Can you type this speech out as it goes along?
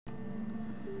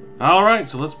Alright,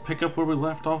 so let's pick up where we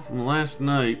left off from last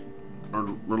night.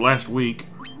 Or last week.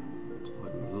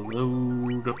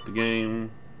 Load up the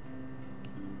game.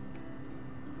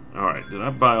 Alright, did I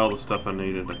buy all the stuff I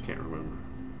needed? I can't remember.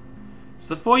 It's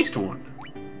the Foist one.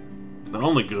 The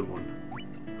only good one.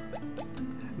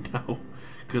 No.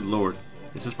 Good lord.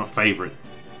 It's just my favorite.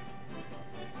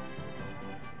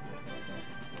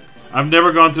 I've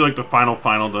never gone through like the final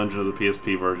dungeon of the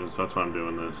PSP version, so that's why I'm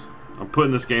doing this. I'm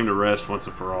putting this game to rest once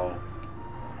and for all.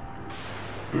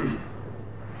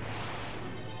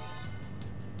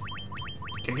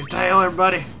 Kick his tail,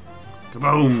 everybody!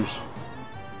 Kabooms!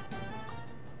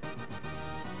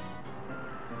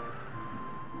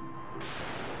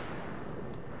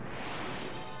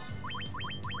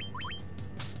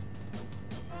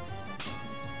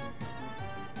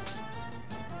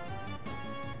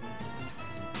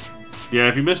 Yeah,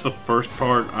 if you missed the first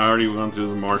part, I already went through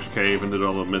the Marsh Cave and did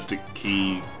all the Mystic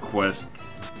Key quest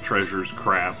treasures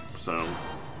crap, so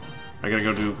I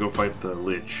gotta go fight the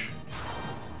Lich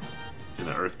in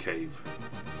the Earth Cave.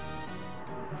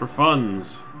 For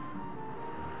funds.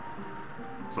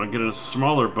 So I can get a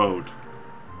smaller boat.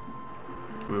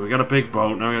 I mean, we got a big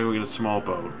boat, now I gotta go get a small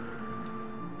boat.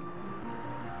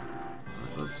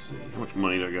 Right, let's see, how much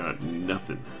money do I got?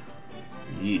 Nothing.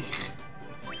 Yeesh.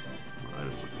 My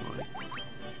items looking like.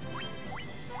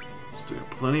 Still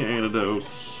got plenty of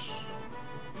antidotes.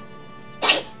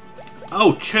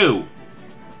 Oh, chew!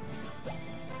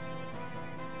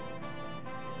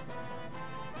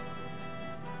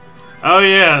 Oh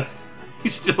yeah, you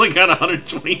still only got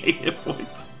 128 hit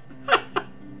points.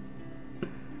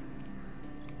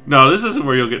 No, this isn't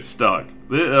where you'll get stuck.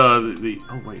 Oh wait,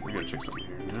 I gotta check something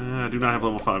here. I do not have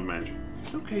level 5 magic.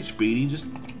 It's okay, Speedy, just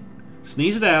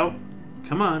sneeze it out.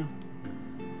 Come on.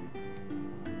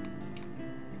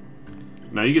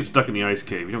 Now you get stuck in the ice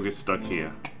cave. You don't get stuck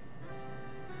here.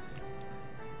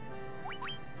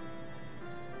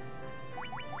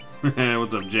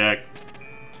 What's up, Jack?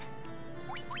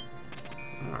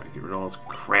 Alright, get rid of all this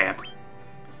crap.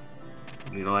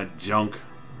 Need all that junk.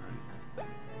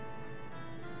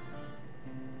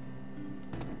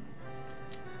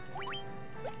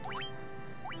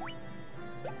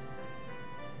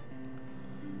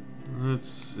 Let's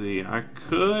see. I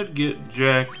could get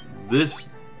Jack this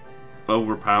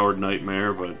overpowered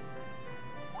nightmare, but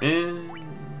okay,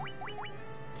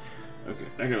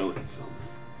 I gotta look at some.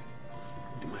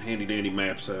 Get my handy dandy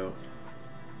maps out.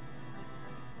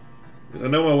 Because I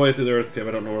know my way through the Earth Cave,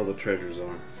 I don't know where all the treasures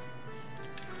are.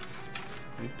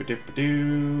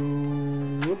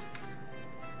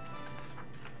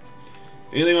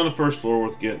 Anything on the first floor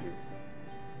worth getting?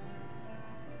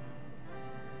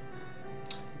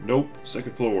 Nope.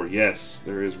 Second floor, yes.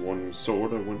 There is one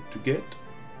sword I want to get.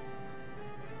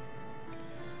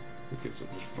 Okay, so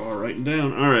just far right and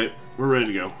down. Alright, we're ready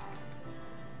to go.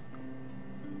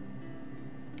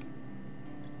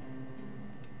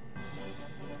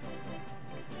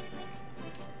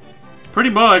 Pretty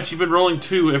much, you've been rolling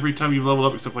 2 every time you've leveled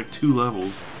up except like 2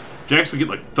 levels. Jack's been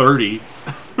getting like 30.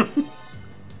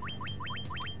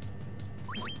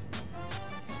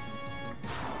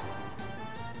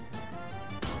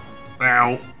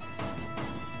 Ow.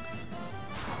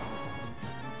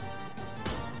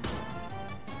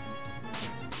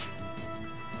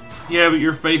 Yeah, but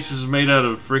your face is made out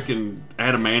of freaking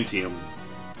adamantium.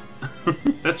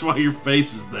 That's why your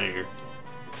face is there.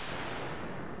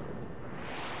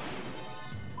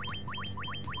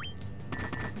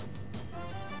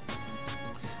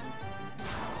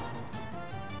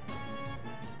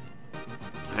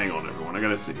 Hang on, everyone. I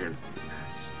gotta sit here. Give me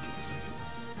a second.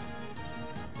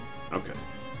 Okay.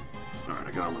 Alright,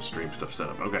 I got all my stream stuff set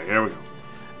up. Okay, here we go.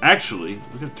 Actually,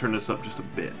 we're gonna turn this up just a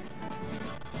bit.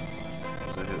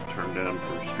 I had it turned down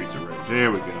for Streets of Rage.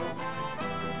 There we go.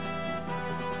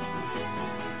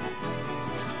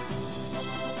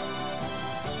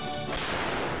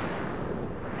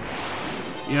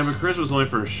 Yeah, but Chris was only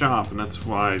for a shop, and that's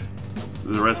why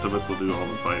the rest of us will do all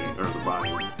the fighting, or the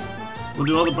buying. We'll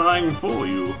do all the buying for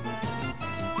you.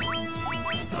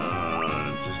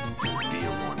 Just do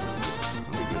Dia 1.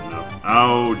 That'll be good enough.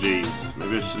 Oh, jeez.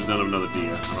 Maybe I should have done another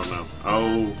Dia. I don't know.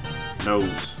 Oh,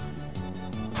 nose.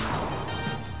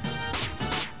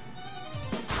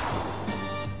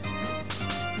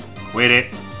 Wait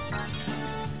it.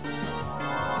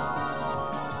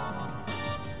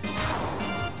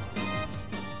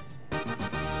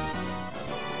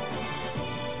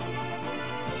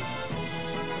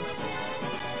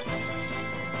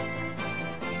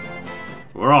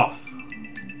 We're off.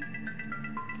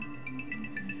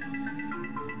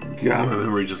 God, my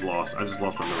memory just lost. I just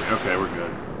lost my memory. Okay, we're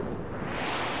good.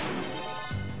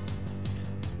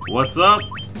 What's up?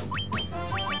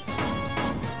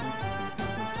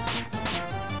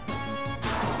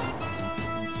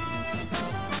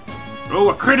 Oh,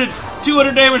 I critted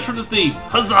 200 damage from the thief.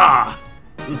 Huzzah!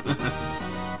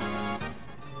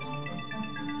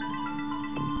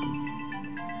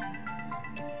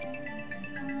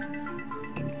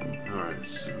 Alright,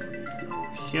 so we need to go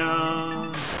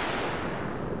here.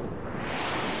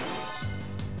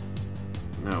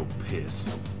 No, piss.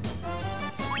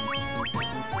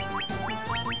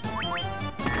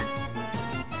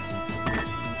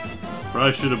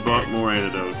 Probably should have bought more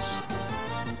antidotes.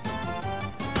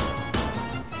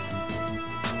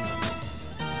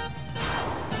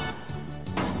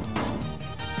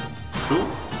 Cool.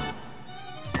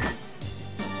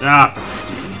 Ah,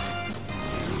 dang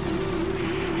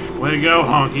it. Way to go,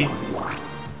 Honky.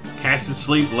 Casted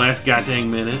sleep the last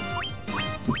goddamn minute.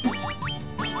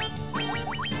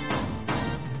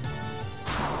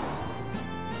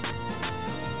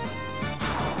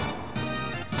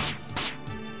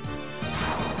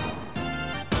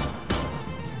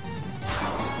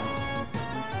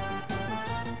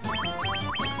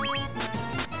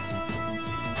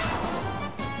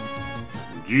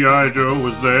 G.I. Joe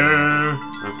was there.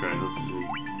 Okay, let's see.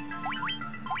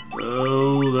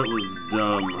 Oh, that was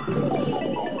dumb. Let's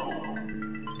see.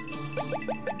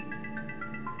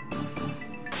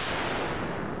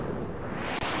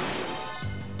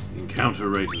 Encounter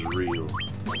rate is real.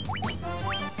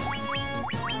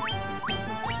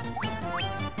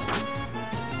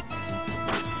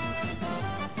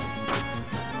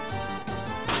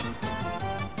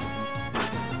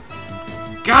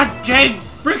 God dang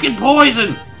freaking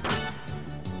poison!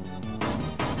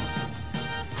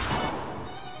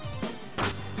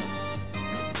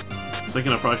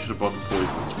 Thinking I probably should have bought the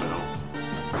poison spell.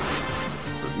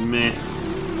 But meh.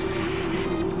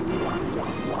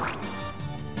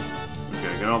 Okay,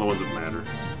 I got all the ones that matter.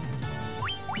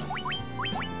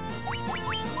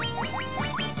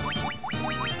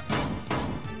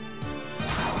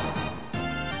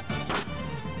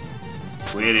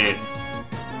 Quit it.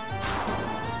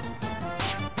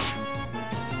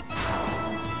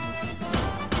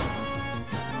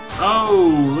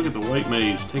 Oh, look at the white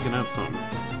mage taking out something.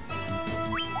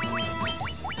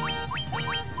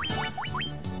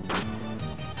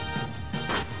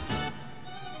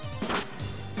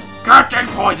 Goddamn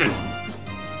poison!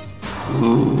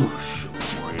 Ooh, shit,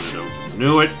 more antidotes.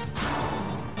 Knew it.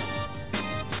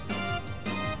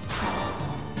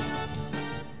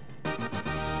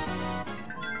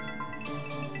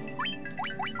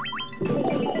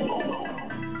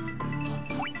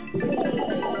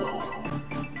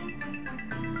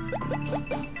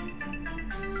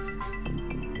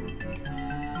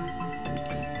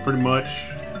 Pretty much,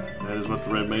 that is what the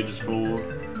red mage is for.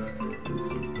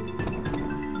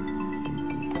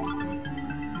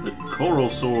 The coral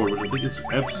sword, which I think is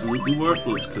absolutely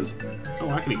worthless, because oh,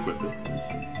 I can equip it.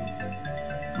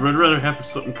 I'd rather have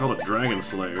something called a dragon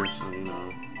slayer, so you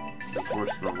know, it's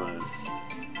worse than all that.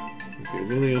 Okay,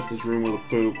 is anything else in this room with a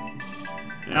poop?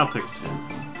 Yeah, I'll take a 10.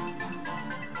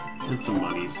 And some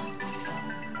monies.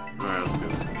 Alright, let's go.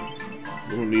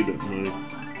 We don't need that money.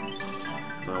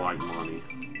 Because I like money.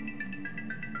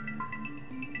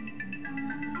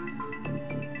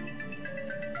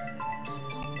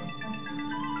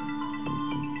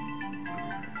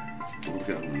 What we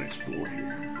got on the next floor here?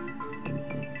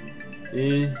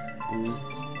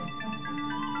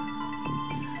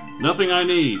 Nothing I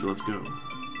need. Let's go.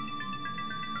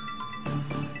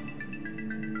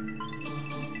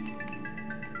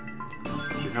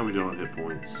 How we doing on hit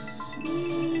points?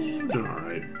 We're doing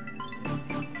alright.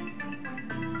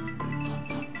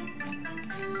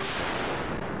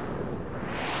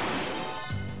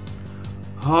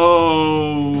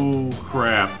 Oh,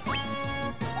 crap.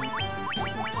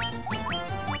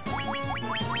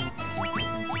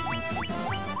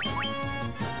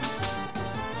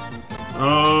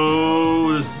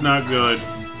 Oh, this is not good.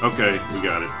 Okay, we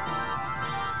got it.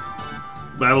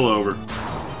 Battle over.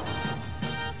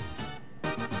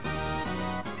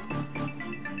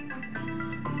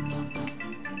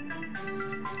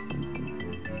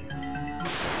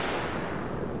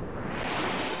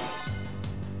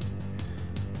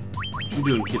 What you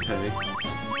doing, Kitty?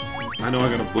 I know I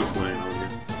got a book laying on here.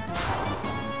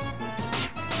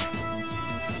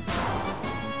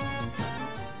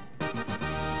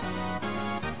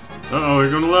 Uh-oh,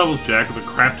 here going the levels. Jack with a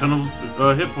crap ton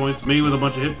of hit points. Me with a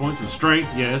bunch of hit points and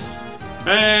strength, yes.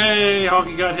 Hey,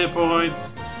 Honky got hit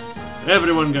points.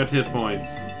 Everyone got hit points.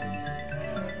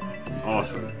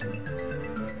 Awesome.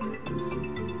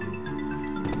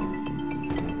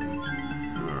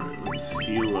 Alright, let's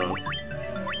heal up.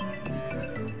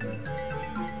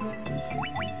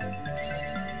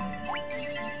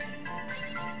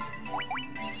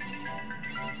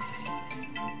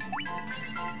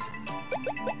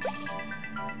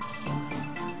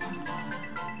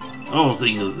 All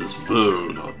things in this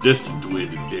world are destined to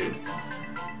end in death.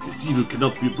 The seal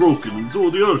cannot be broken, and so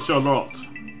the earth shall not.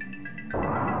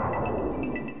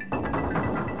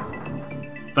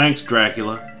 Thanks,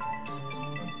 Dracula.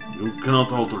 You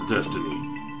cannot alter destiny.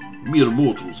 Mere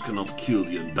mortals cannot kill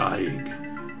the undying.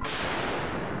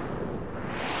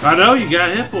 I know, you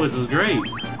got hit points, it was great.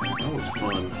 That was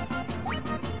fun.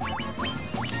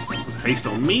 Haste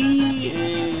on me,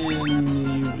 and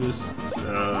you just,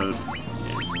 yeah,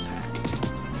 just attack.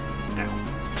 Ow.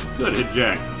 Good, hit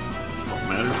Jack. That's all that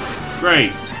matters.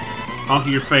 Great.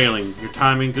 Honky, you're failing. Your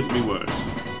timing couldn't be worse.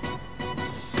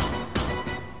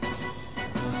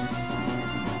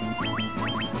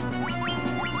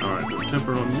 Alright, there's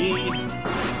temper on me.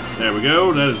 There we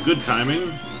go, that is good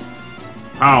timing.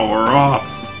 Power up!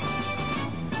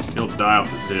 He'll die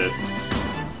off this hit.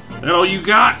 That all you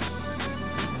got?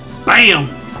 Bam!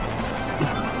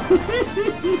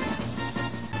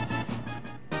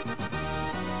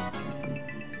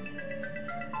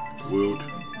 Woot.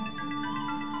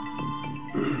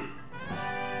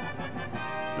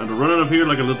 Now to run it up here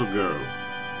like a little girl.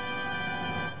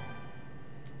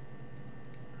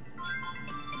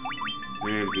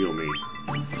 And heal me.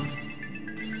 I'm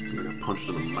gonna punch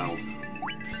in the mouth.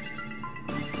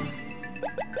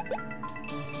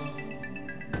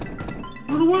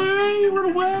 Run away! Run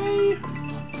away!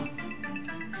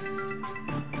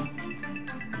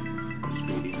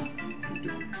 Speedy. What you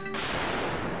doing?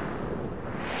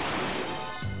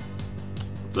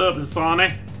 What's up, Insani?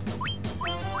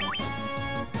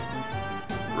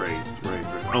 Wraith.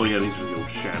 Oh yeah, these are the old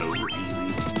shadows. They're easy.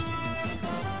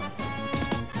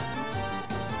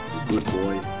 Good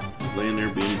boy. Laying there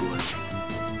being good.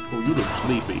 Oh, you look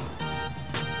sleepy.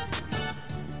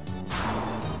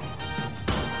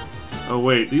 Oh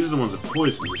wait, these are the ones that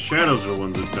poison. The shadows are the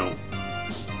ones that don't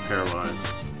just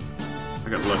paralyze. I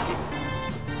got lucky.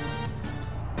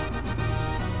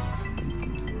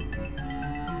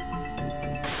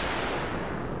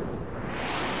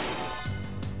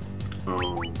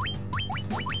 Oh.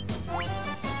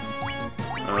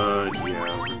 Yeah,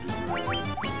 we're gonna do that.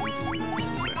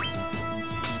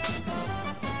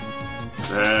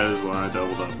 That is why I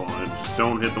doubled up on it. Just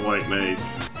don't hit the white mage.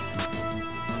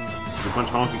 You punch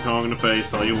Honky Kong in the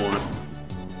face all you want.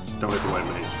 Just don't hit the white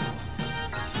mage.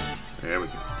 There we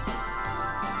go.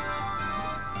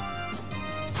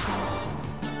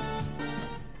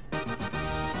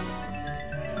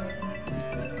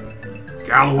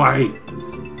 Galloway!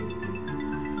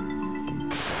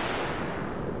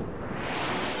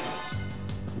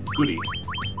 Goody.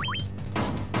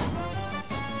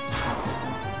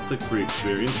 Take free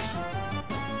experience.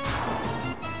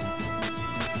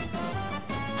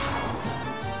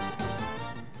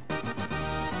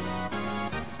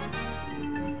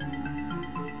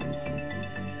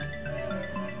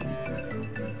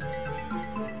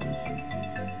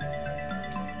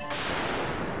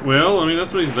 Well, I mean,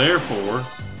 that's what he's there for.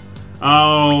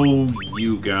 Oh,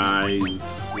 you guys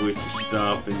with your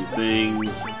stuff and your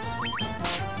things.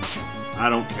 I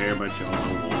don't care about y'all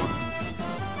no more.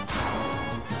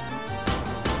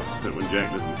 Except when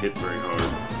Jack doesn't hit very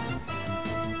hard.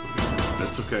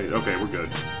 That's okay. Okay, we're good.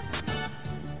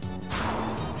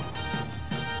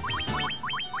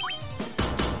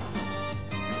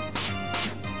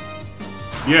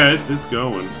 Yeah, it's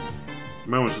going.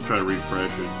 Might want to try to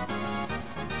refresh it.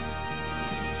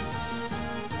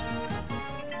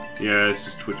 Yeah, it's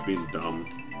just Twitch being dumb.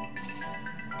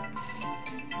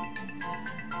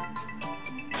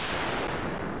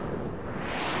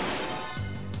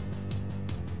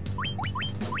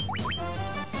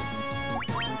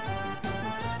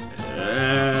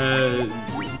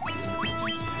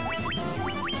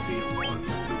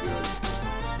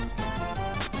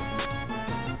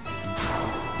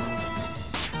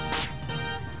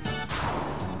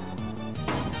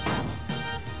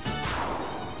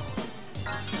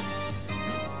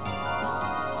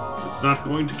 It's not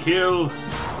going to kill.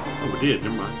 Oh, we did.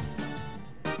 Never mind.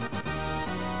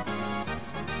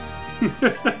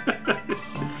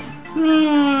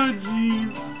 Ah,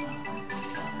 jeez.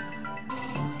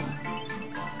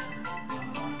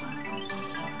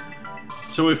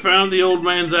 So we found the old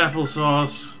man's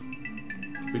applesauce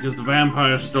because the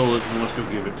vampire stole it, and let's go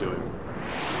give it to him.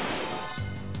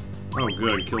 Oh,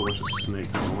 good. Kill a bunch of snakes.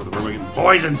 We're getting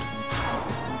poisoned.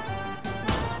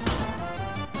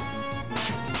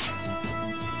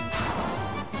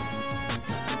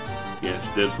 Yes,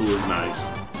 Deadpool is nice.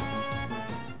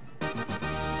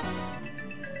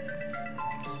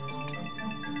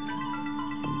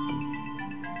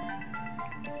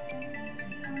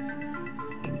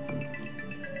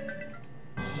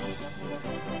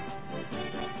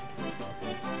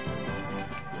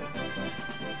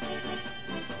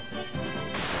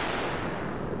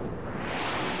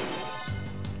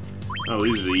 Oh,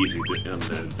 these are the easy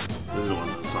undead. This is the one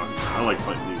I was talking about. I like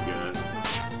fighting these guys.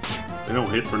 They don't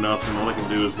hit for nothing. All they can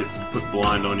do is put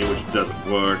blind on you, which doesn't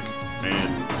work.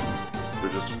 And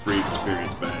they're just free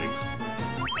experience bags.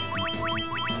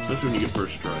 Especially when you get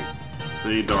first strike.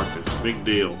 The darkness, big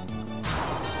deal. You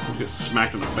just get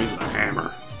smacked in the face with a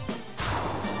hammer.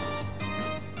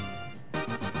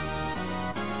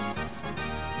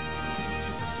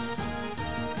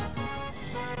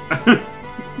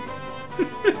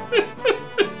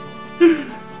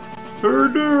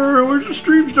 Herder, where's the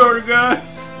stream starter, guys?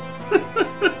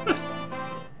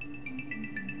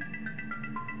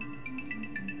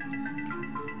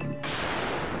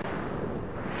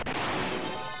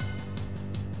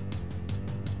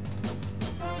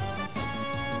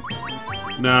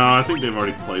 No, I think they've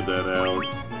already played that out.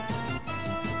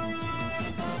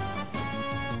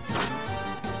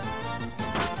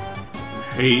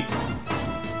 I hate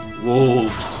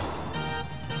wolves.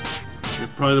 They're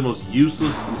probably the most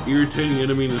useless and irritating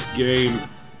enemy in this game.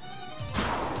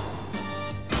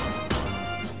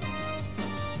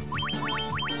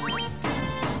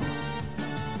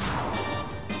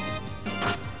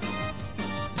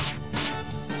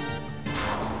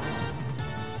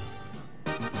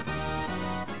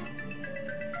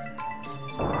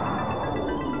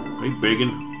 Hey, Bacon.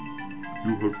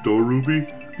 You have Star Ruby?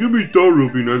 Give me Star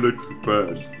Ruby and I'll let you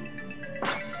pass.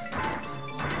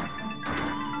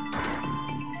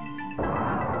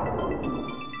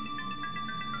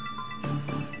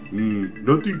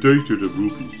 Nothing tastier than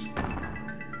rubies.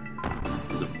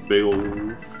 The big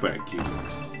old fat kid.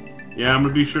 Yeah, I'm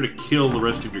gonna be sure to kill the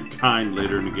rest of your kind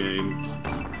later in the game.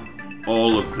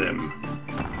 All of them.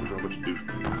 There's a bunch of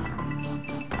douchebags.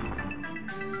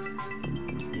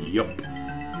 Yup.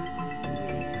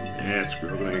 Yeah, screw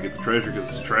it. I'm gonna get the treasure because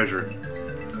it's treasure.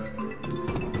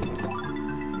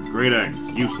 Great axe.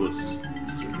 Useless.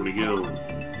 20 gil.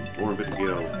 450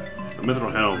 gil. A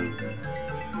mithril helm.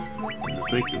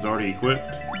 I think it's already equipped.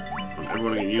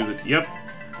 Everyone can use it. Yep.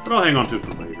 But I'll hang on to it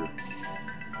for later.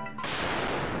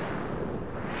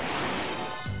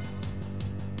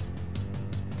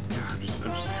 God, I'm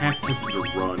just half tempted to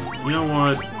run. You know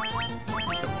what?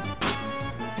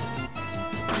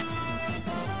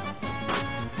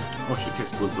 Oh, I should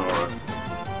catch Blizzara.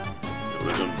 That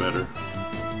would have done better.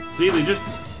 See, they just...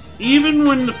 Even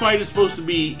when the fight is supposed to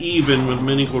be even with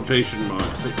many quotation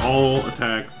marks, they all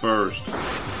attack first.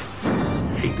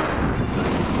 I hate that.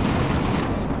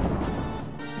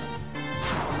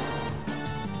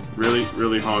 Really,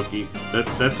 really honky.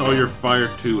 That's all your Fire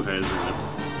 2 has in it.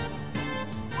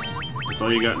 That's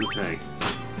all you got in the tank.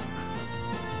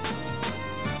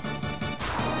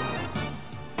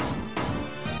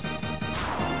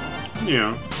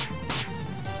 Yeah.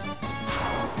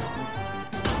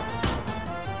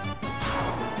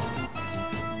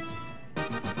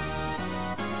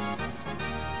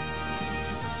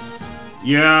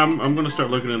 Yeah, I'm gonna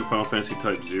start looking into Final Fantasy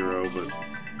Type 0, but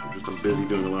I'm busy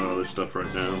doing a lot of other stuff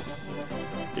right now.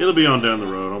 It'll be on down the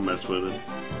road, I'll mess with it.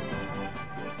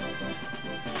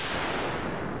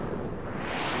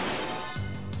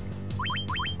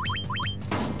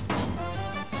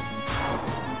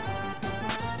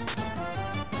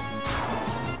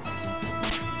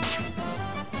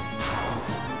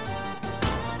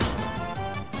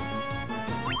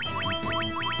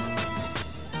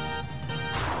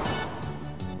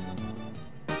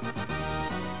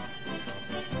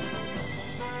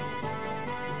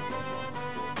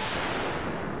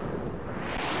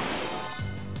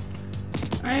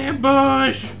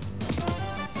 Ambush!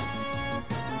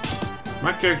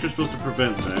 My character's supposed to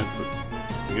prevent that, but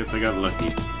I guess I got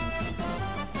lucky.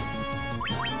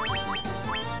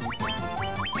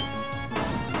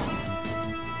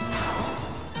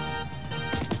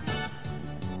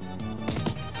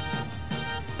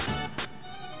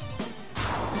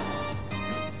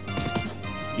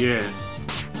 Yeah.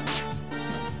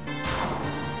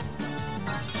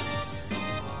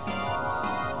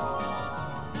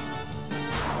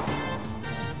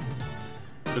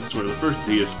 I swear, the first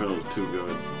Dia spell is too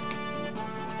good.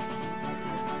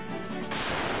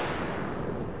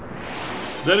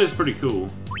 That is pretty cool.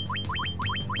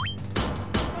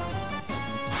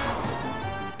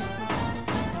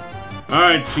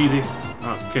 Alright, Cheesy.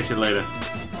 I'll catch you later.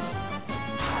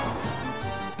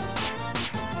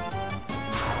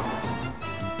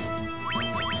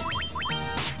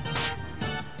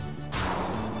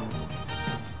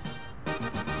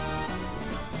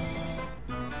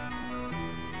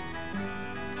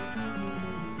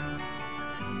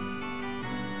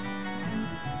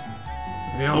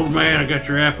 Hey, old man, I got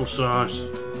your applesauce.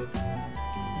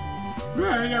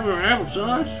 Yeah, I got your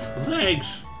applesauce.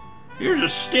 Thanks. Here's a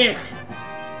stick.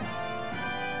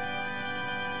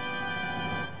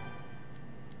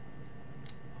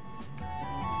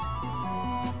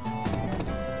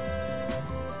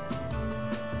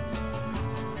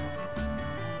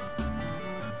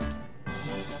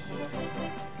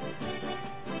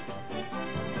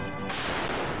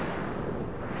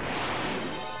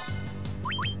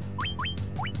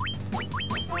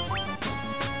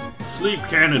 Sleep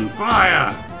cannon,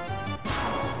 fire!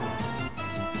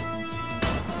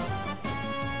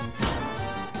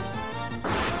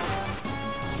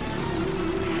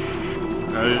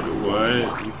 What?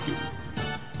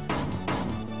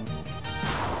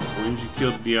 When did you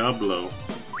kill Diablo?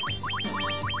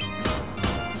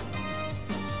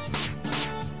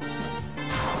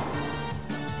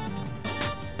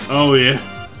 Oh yeah.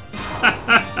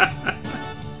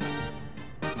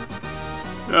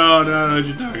 Oh no, I know what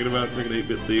you're talking about, freaking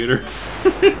 8-bit theater.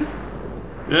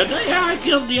 That day I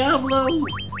killed Diablo!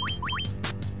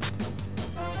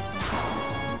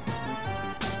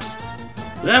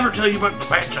 Did I ever tell you about the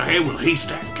bats I had with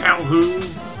Haystack Calhoun?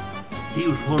 He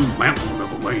was one mountain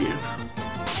of a man.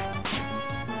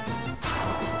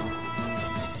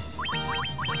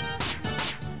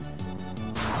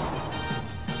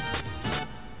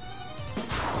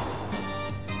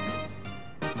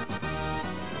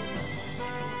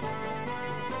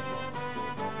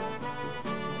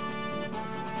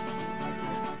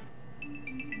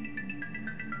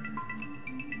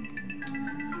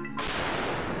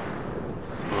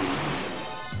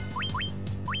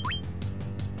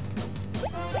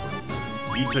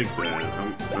 You take that.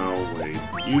 Oh, wait.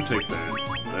 You take that.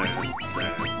 That.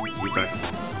 You back.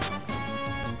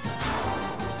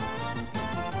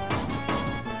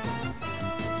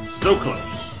 So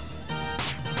close.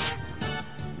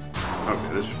 Okay,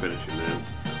 this should finish him then.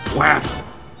 Whap!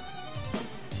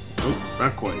 Oh,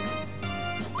 not quite.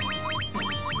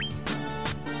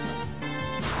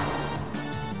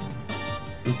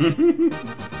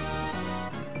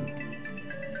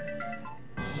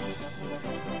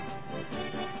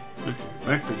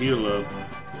 Back to heal up.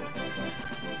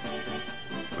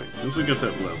 Wait, since we got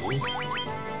that level...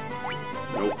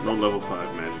 Nope, no level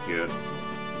 5 magic yet.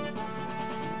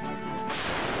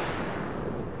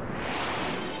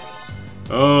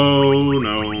 Oh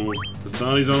no.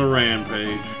 Asani's on a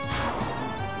rampage.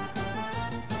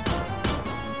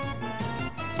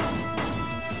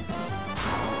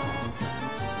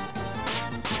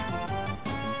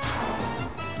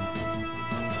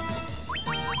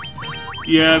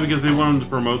 Yeah, because they want him to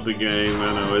promote the game.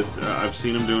 I know. I've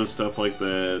seen him doing stuff like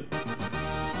that.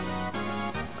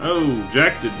 Oh,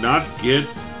 Jack did not get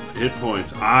hit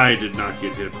points. I did not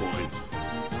get hit points.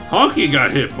 Honky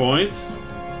got hit points.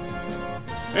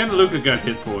 And Luca got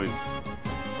hit points.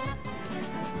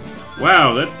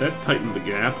 Wow, that tightened the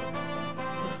gap.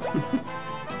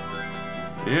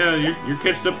 Yeah, you're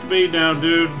catching up to me now,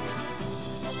 dude.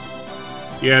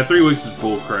 Yeah, 3 weeks is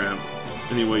bullcrap.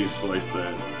 Any way you slice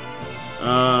that.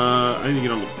 I need to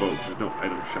get on the boat. There's no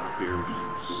item shop here, which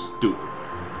is stupid.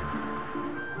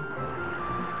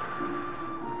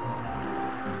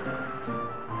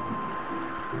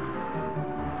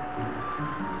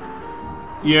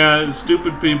 Yeah,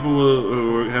 stupid people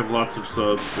who have lots of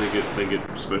subs, they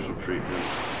get special treatment.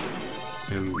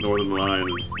 And Northern Lion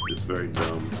is very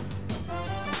dumb.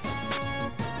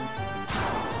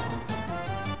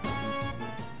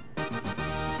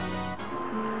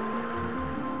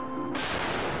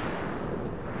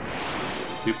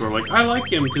 People are like, I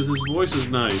like him because his voice is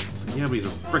nice. Yeah, but he's a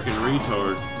frickin'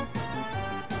 retard.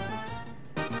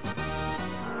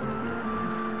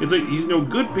 It's like, you know,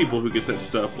 good people who get that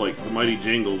stuff, like the Mighty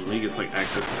Jingles, and he gets, like,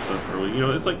 access to stuff early. You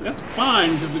know, it's like, that's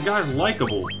fine because the guy's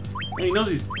likable. And he knows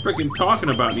he's frickin' talking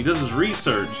about it, and he does his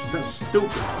research. He's not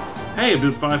stupid. Hey, I'm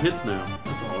doing 5 hits now.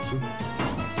 That's awesome.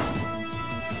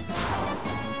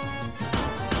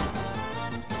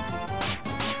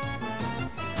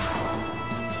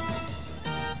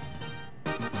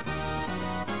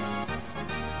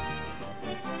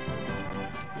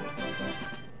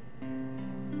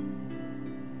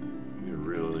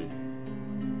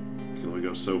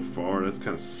 So far, that's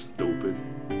kind of stupid.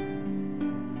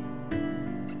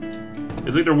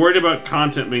 It's like they're worried about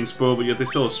content being spoiled, but yet they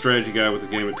sell a strategy guide with the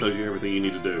game that tells you everything you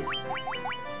need to do.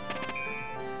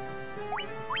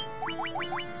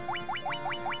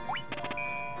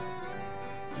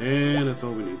 And that's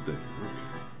all we need there.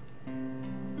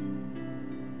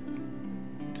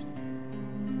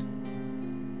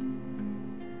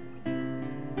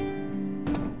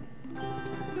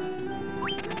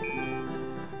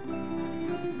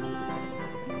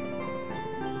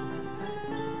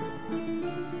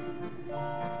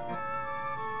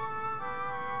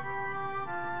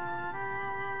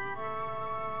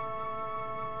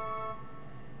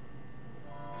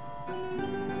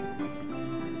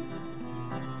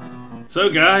 So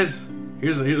guys,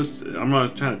 here's I'm gonna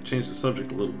try to change the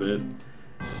subject a little bit.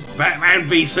 Batman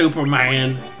v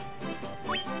Superman.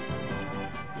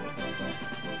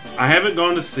 I haven't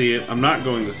gone to see it. I'm not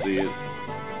going to see it.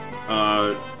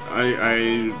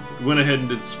 I went ahead and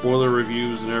did spoiler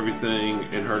reviews and everything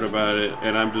and heard about it,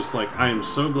 and I'm just like, I am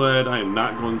so glad I am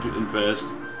not going to invest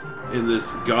in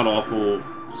this god-awful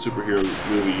superhero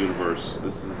movie universe.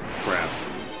 This is crap.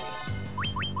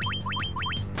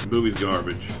 The movie's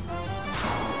garbage.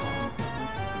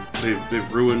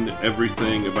 They've ruined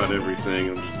everything about everything.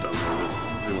 I'm just done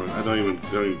with it. I don't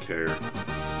even care.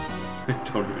 I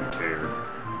don't even care.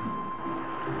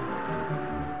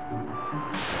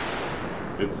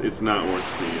 It's not worth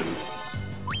seeing.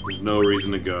 There's no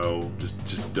reason to go.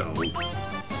 Just don't.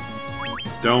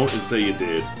 Don't and say you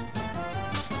did.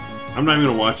 I'm not even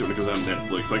gonna watch it because it's on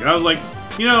Netflix. Like I was like,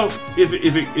 you know, if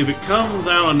it comes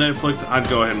out on Netflix, I'd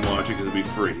go ahead and watch it because it'd be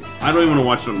free. I don't even want to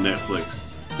watch it on Netflix.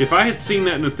 If I had seen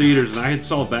that in the theaters and I had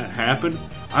saw that happen,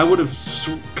 I would have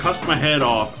cussed my head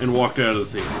off and walked out of the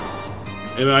theater.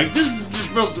 And like, this is just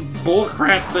the most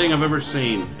bullcrap thing I've ever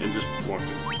seen, and just walked it.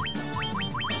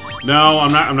 No,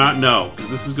 I'm not, no, because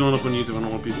this is going up on YouTube. I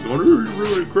don't want people going, oh, it's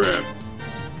really crap.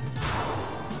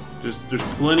 There's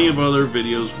plenty of other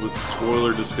videos with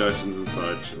spoiler discussions and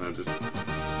such, and I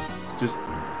just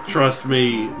trust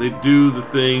me, they do the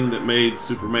thing that made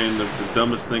Superman the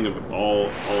dumbest thing of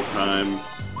all time,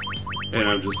 and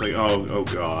I'm just like, oh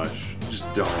gosh, just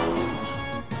don't.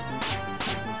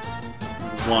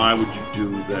 Why would you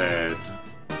do that?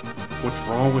 What's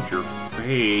wrong with your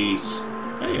face?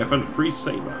 Hey, I found a free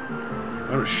saber. I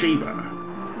found a shaver.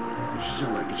 I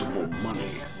sell it, get some more money.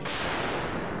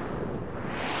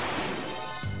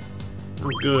 Oh,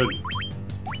 good.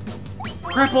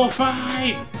 Cripple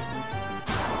fight!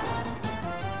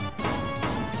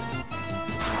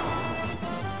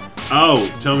 Oh,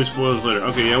 tell me spoilers later.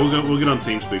 Okay, yeah, we'll get on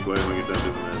TeamSpeak later when we get done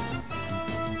doing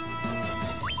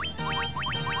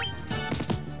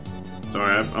this.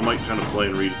 Sorry, I'm like trying to play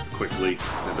and read quickly.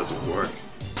 That doesn't work.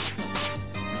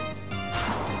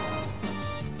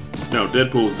 No,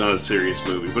 Deadpool's not a serious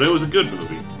movie, but it was a good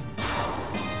movie.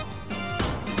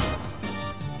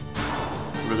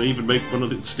 Where they even make fun of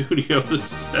the studio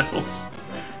themselves.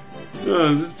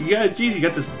 Yeah, geez, you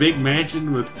got this big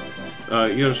mansion with,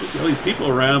 you know, all these people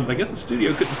around, but I guess the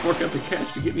studio couldn't fork out the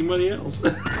cash to get anybody else.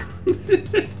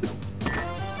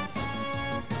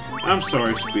 I'm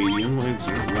sorry, Speedy. I'm like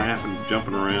laughing,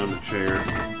 jumping around the chair.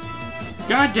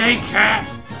 God dang cat!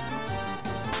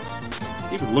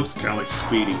 He even looks kind of like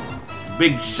Speedy.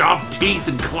 Big sharp teeth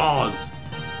and claws.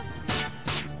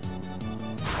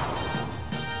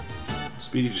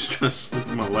 Speedy's just trying to sleep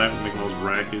in my lap and make all this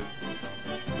racket.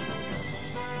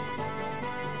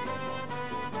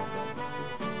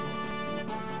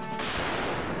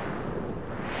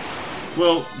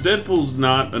 Well, Deadpool's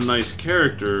not a nice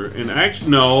character, and actually,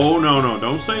 no,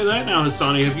 don't say that now,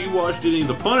 Hassani. Have you watched any of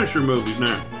the Punisher movies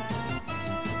now?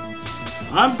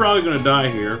 I'm probably gonna die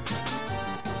here.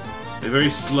 A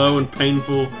very slow and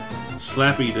painful,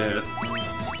 slappy death.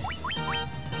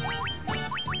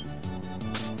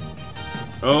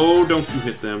 Oh, don't you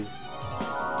hit them.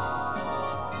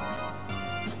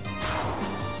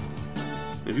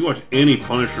 If you watch any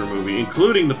Punisher movie,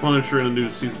 including the Punisher in the new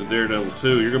season of Daredevil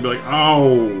 2, you're gonna be like,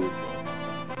 oh,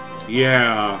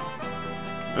 yeah.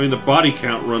 I mean, the body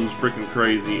count runs freaking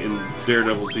crazy in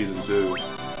Daredevil season 2.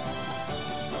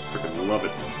 Freaking love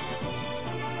it.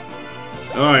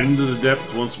 Alright, into the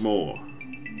depths once more.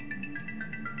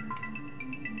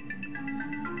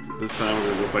 This time we're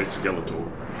gonna go fight Skeletor.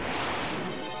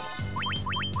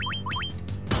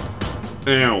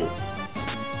 Ow.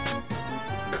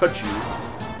 Cut you.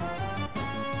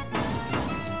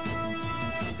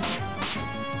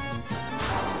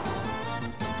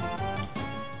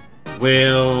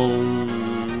 Well,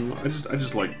 I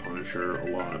just like Punisher a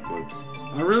lot, but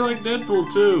I really like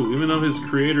Deadpool too, even though his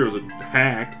creator was a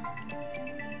hack.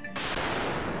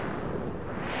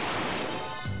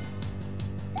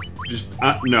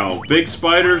 No. Big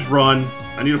spiders, run.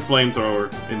 I need a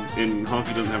flamethrower, and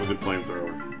Honky doesn't have a good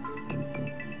flamethrower.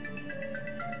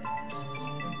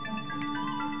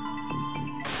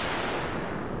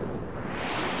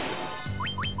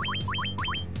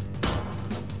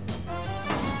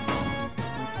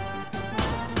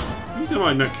 You know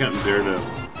I'm not counting Daredevil.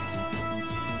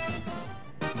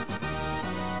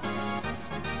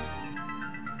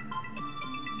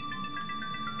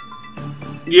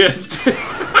 Yes.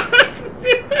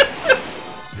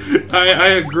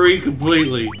 I agree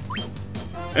completely.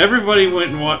 Everybody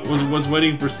went and was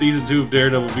waiting for season 2 of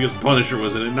Daredevil because Punisher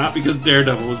was in it, not because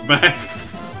Daredevil was back.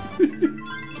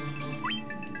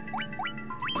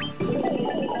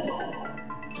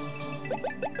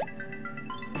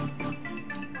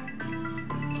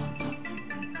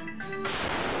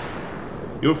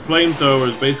 Your flamethrower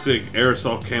is basically an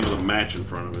aerosol can with a match in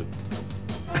front of it.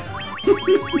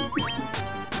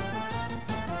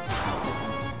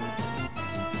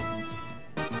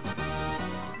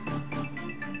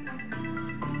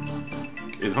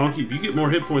 And Honky, if you get more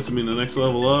hit points than me in the next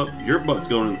level up, your butt's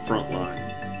going in the front line.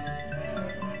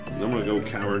 And I'm gonna go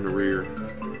cower in the rear.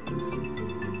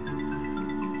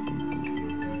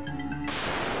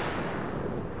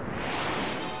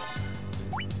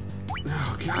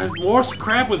 Oh god, more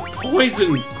crap with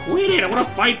poison! Quit it! I wanna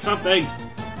fight something!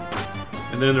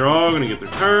 And then they're all gonna get their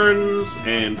turns,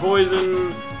 and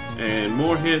poison, and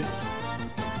more hits.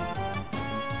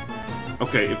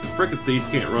 Okay, if the frickin' thief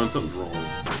can't run, something's wrong.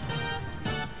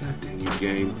 God dang you,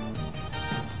 game.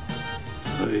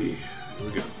 Hey, here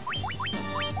we go.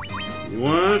 You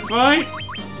wanna fight?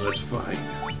 Let's fight.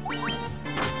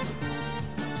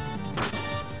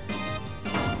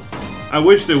 I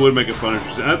wish they would make a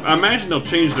Punisher. I imagine they'll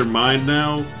change their mind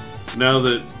now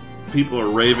that people are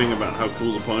raving about how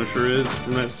cool the Punisher is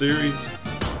from that series.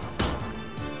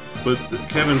 But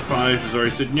Kevin Feige has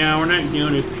already said, no, we're not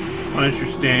doing a Punisher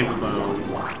standalone.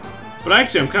 But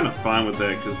actually, I'm kind of fine with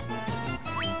that, because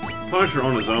Punisher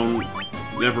on his own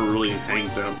never really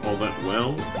hangs out all that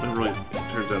well. Never really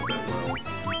turns out that well.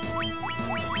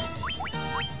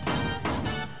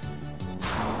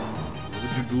 Why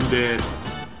would you do that?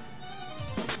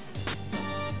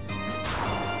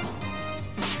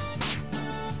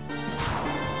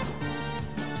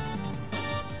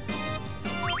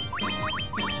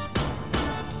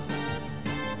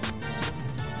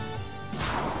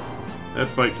 That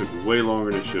fight took way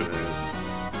longer than it should have.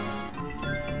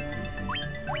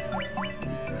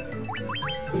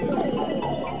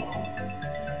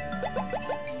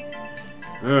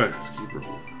 Alright, let's keep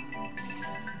rolling.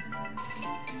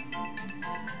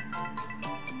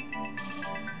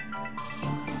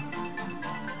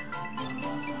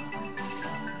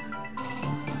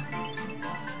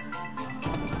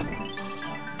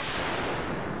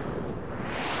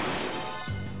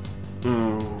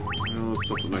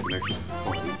 Something I can actually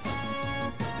fight.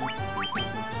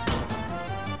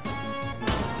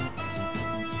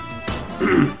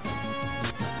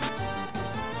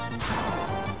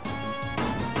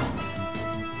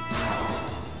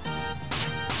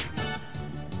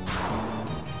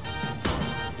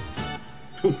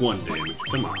 One damage,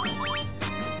 come on.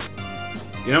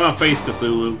 Get out of my face,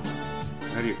 Cthulhu.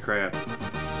 Out of your crap.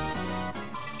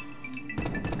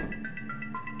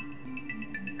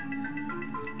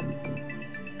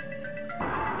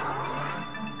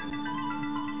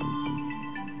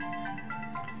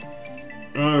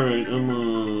 Alright, I'm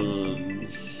on...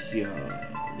 yeah,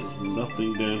 there's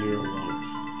nothing down here I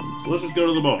want. So let's just go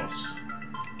to the boss.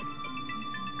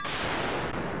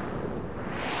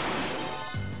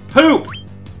 Poop!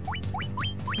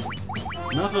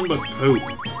 Nothing but poop.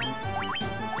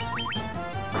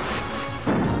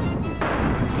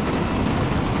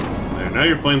 There, now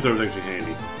your flamethrower is actually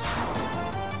handy.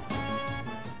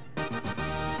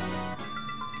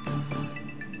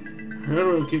 How do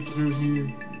I get through here?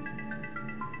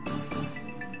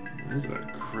 This is a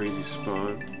crazy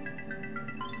spot.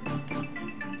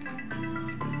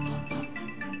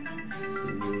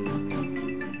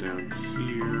 Down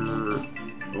here,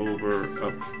 over,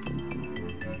 up,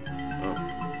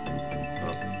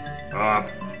 up.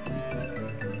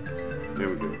 There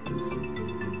we go.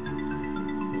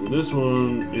 And this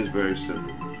one is very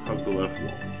simple. Hug the left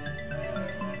wall.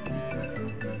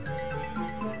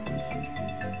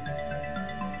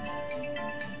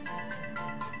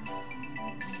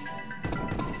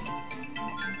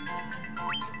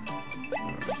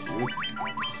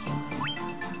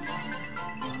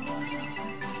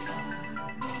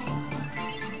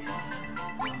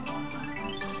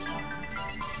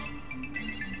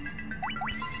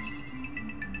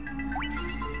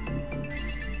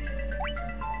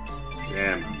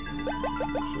 Damn.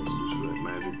 Shows use for that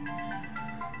magic.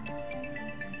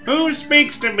 Who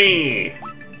speaks to me?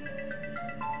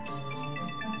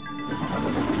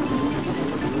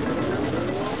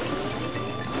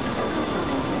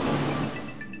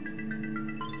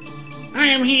 I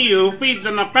am he who feeds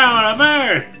on the power of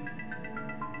Earth.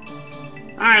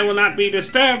 I will not be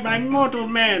disturbed by mortal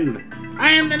men.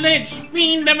 I am the Lich,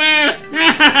 Fiend of Earth.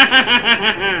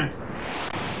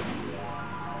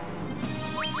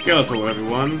 Skeletal,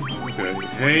 everyone. Okay,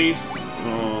 haste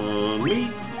on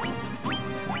me.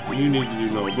 You need to do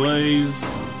no blaze.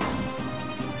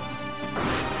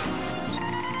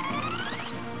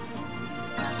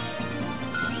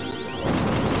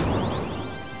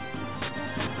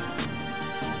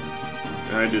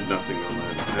 I did nothing on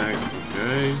that attack.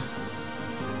 Okay.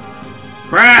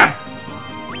 Crap!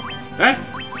 That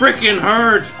freaking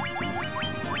hurt!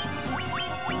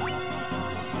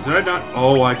 Did I not?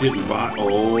 Oh, I didn't buy.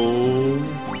 Oh.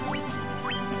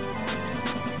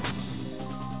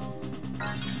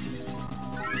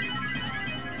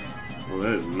 Well,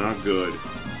 that is not good.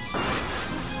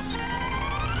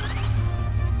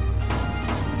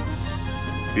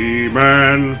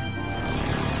 He-Man!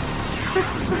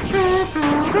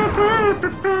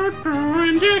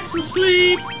 And Jack's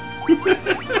asleep!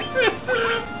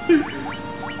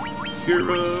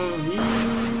 Kira,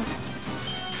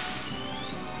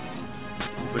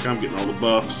 looks like I'm getting all the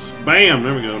buffs. Bam!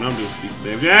 There we go. And I'm just decent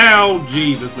damage. Ow!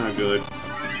 Jeez, that's not good.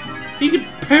 He can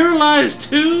paralyze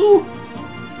too?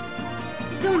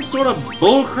 What kind of sort of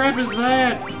bullcrap is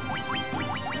that?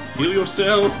 Heal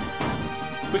yourself.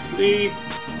 Quickly.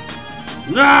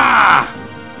 Nah!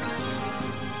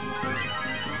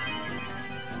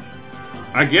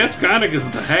 I guess kinda because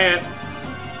of the hat.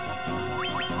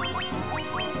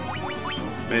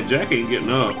 Man, Jack ain't getting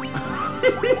up.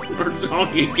 Or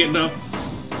Donkey ain't getting up.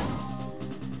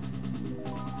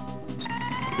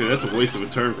 Okay, that's a waste of a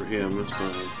turn for him. That's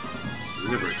fine. He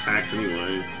never attacks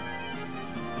anyway.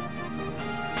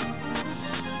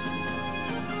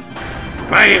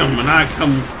 Bam! And I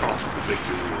come across with the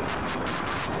victory.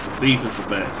 The thief is the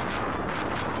best.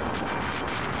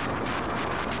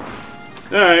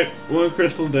 Alright, one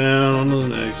crystal down, on to the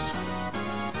next.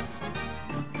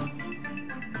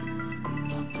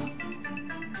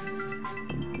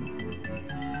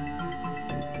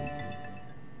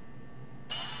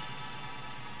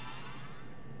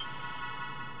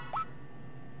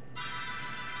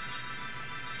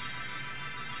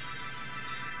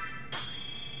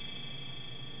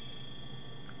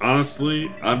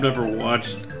 Honestly, I've never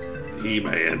watched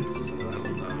He-Man, so I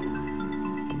don't know.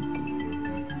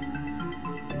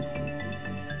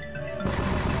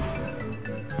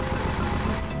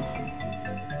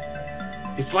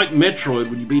 It's like Metroid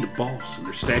when you beat a boss and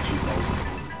their statue falls apart.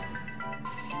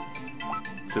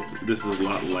 Except this is a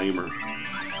lot lamer.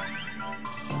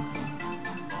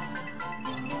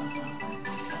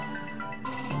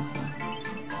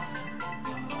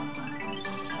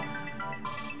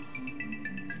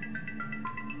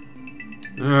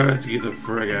 Alright, let's get the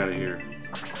frig out of here.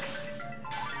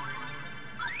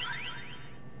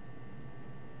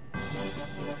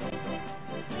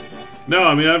 No,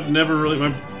 I mean, I've never really...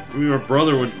 My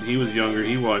brother, when he was younger,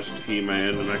 he watched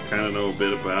He-Man, and I kind of know a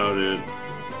bit about it.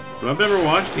 But I've never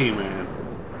watched He-Man.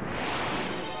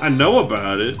 I know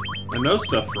about it. I know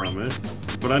stuff from it.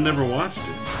 But I never watched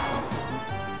it.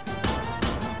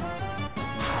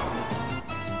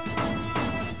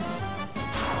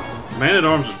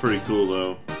 Man-at-Arms was pretty cool,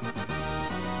 though.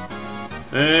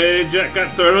 Hey, Jack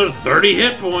got 30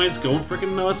 hit points. Going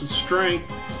freaking nuts with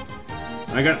strength.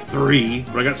 I got 3,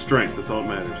 but I got strength. That's all that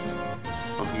matters.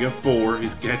 He got 4.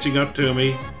 He's catching up to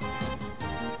me.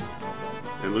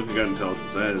 And Luke got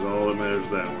intelligence. That is all that matters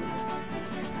with that one.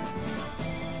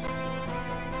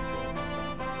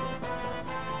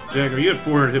 Jack, are you at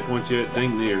 400 hit points yet?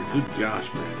 Dang near. Good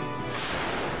gosh, man.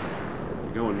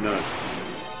 You're going nuts.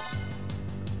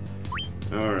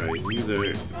 Alright, you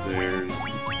there.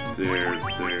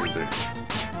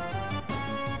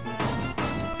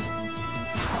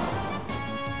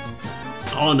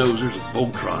 All I know is there's a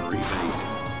Voltron remake.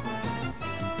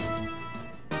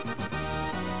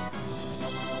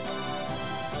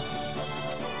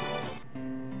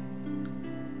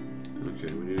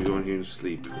 Okay, we need to go in here and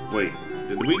sleep. Wait,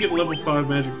 did we get level 5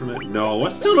 magic from that? No, I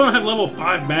still don't have level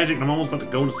 5 magic and I'm almost about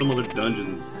to go into some other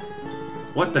dungeons.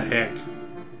 What the heck?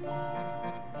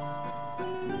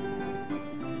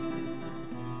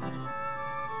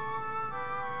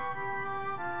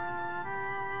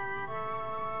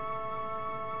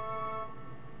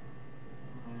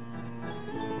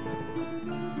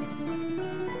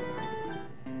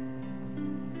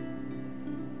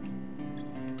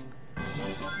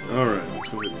 Alright, let's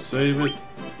go ahead and save it.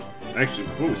 Actually,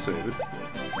 before we save it,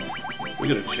 we're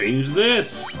gonna change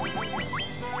this!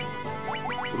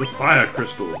 With a fire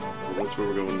crystal. Well, that's where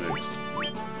we're going next.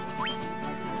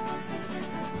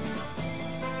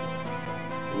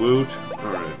 Woot.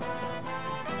 Alright.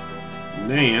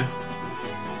 Nah.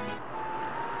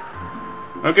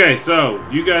 Okay, so,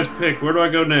 you guys pick. Where do I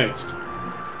go next?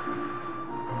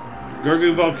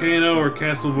 Gurgu Volcano or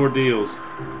Castle Vordeals?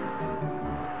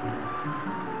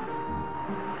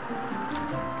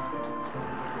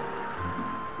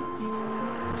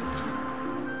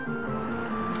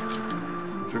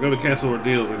 If I go to Castle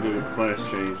Ordeals, I go get class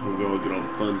change. We'll go and get all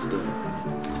the fun stuff.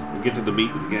 And get to the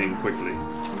meat of the game quickly.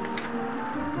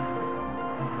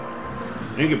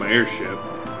 And get my airship.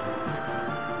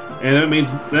 And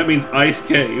that means Ice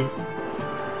Cave.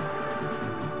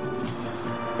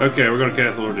 Okay, we're gonna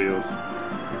cast ordeals.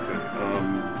 Okay,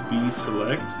 B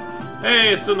select.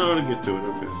 Hey, I still know how to get to it.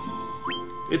 Okay,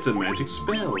 it's a magic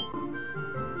spell.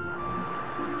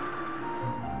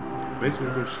 Basically,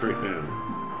 go straight down.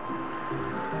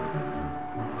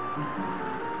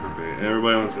 Okay,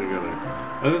 everybody wants me to go there.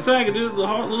 As I say, I can do it the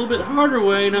little bit harder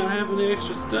way, not having the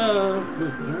extra stuff.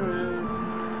 But,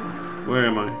 alright. Where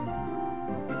am I?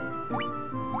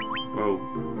 Whoa.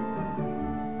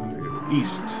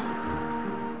 East.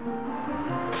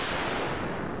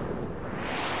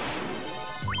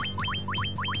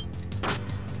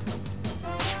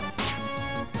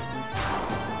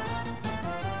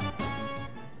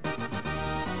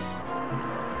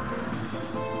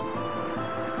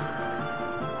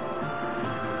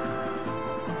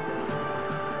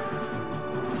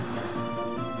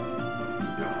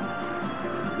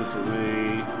 This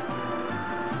away.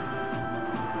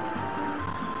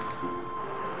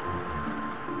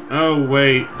 Oh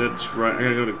wait, that's right. I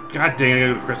gotta go to. God dang! I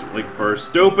gotta go to Crescent Lake first.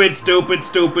 Stupid, stupid,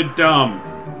 stupid, dumb.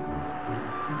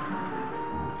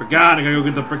 Forgot. I gotta go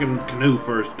get the freaking canoe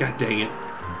first. God dang it.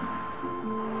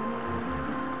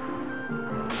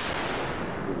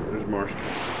 There's Marsh.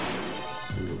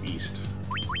 Go east.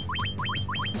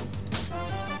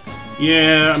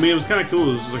 Yeah, I mean, it was kind of cool.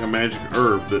 It was like a magic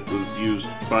herb that was used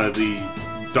by the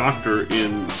doctor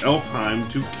in Elfheim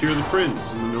to cure the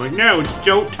prince. And then they're like, no, it's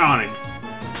Jolt Tonic.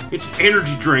 It's an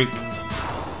energy drink.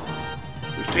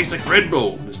 It tastes like Red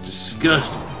Bull. It's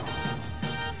disgusting.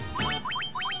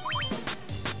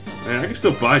 Man, I can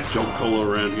still buy Jolt Cola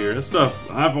around here. That stuff,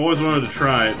 I've always wanted to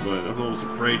try it, but I was almost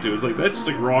afraid to. It's like, that's just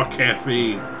like raw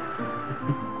caffeine.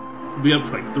 Be up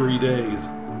for like 3 days.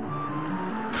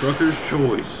 Trucker's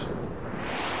Choice.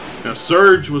 Now,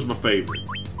 Surge was my favorite.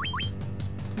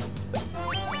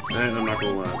 And I'm not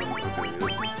gonna lie. Okay,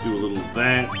 let's do a little of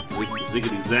that.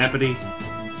 Ziggity zappity.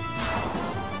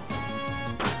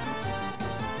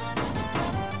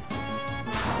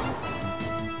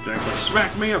 Jack's like,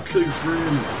 smack me, I'll kill your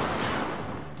friend.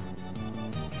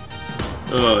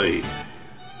 Oy.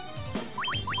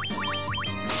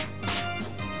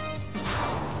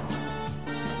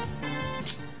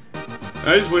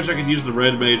 I just wish I could use the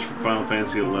red mage from Final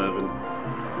Fantasy XI.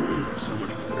 So much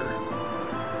better.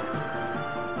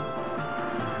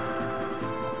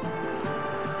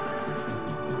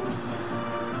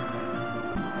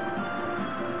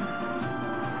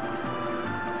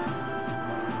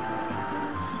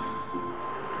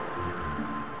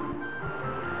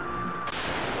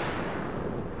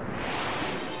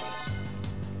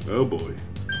 Oh boy.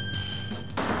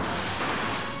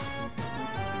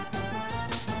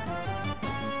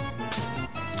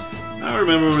 I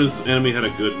remember when this enemy had a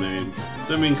good name.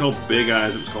 Instead of being called Big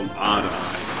Eyes, it was called Odd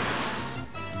Eye.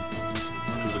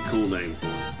 Which was a cool name for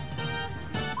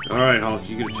him. Alright, Hulk,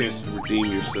 you get a chance to redeem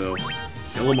yourself.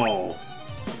 Kill them all.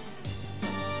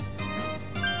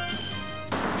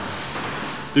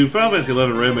 Dude, Final Fantasy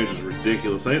XI Red Mage is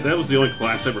ridiculous. That was the only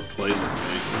class I ever played in that game.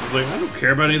 I was like, I don't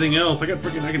care about anything else. I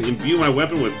can imbue my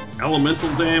weapon with elemental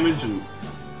damage, and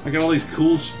I got all these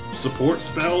cool support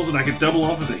spells, and I can double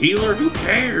off as a healer. Who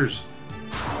cares?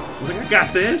 I was like, I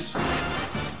got this. I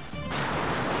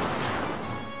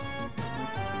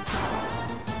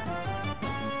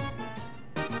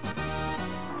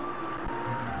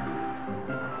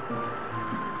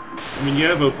mean,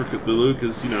 yeah, vote for Cthulhu,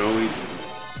 because, you know,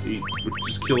 he would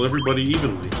just kill everybody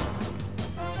evenly.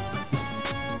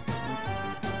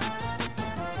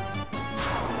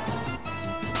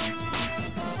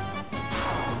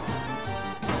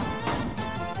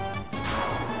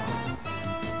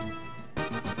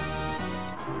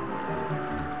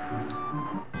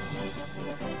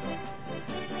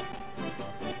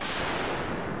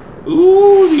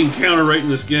 Ooh, the encounter rate in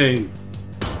this game.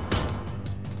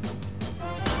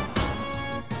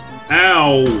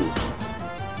 Ow!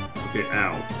 Okay,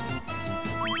 ow.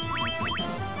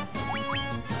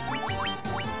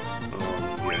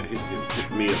 Yeah,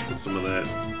 hit me up with some of that.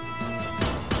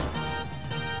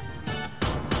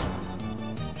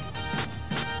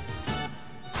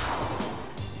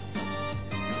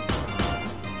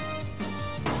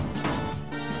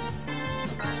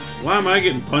 Why am I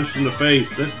getting punched in the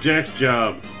face? That's Jack's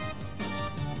job.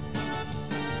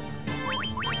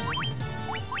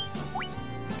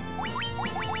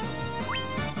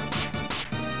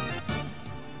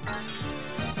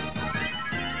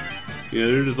 Yeah,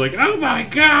 they're just like, oh my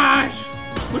gosh!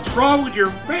 What's wrong with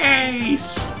your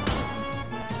face?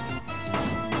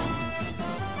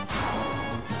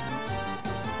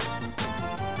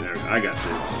 There, I got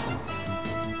this.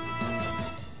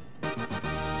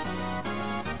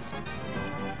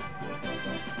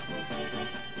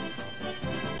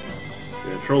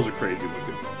 controls are crazy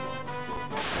looking.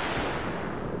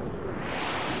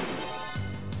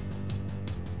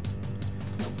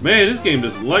 Man, this game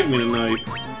doesn't like me tonight.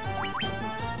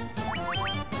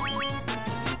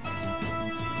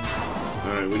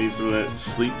 Alright, we need some of that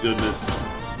sleep goodness.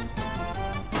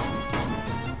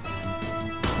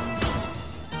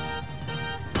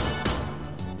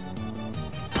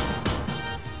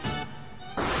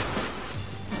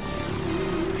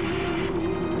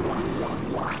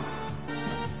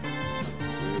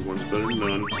 One's better than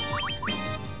none.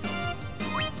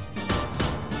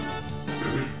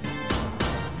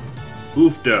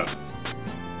 Oofda.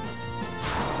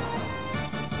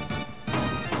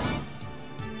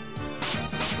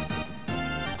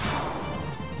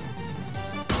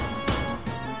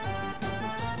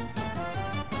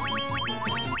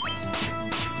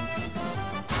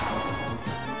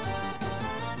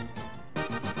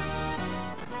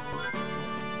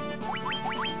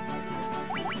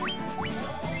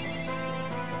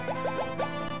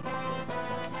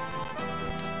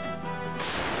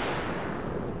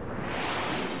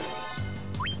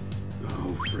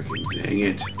 Freaking dang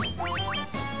it.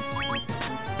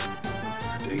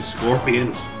 Dang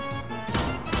scorpions.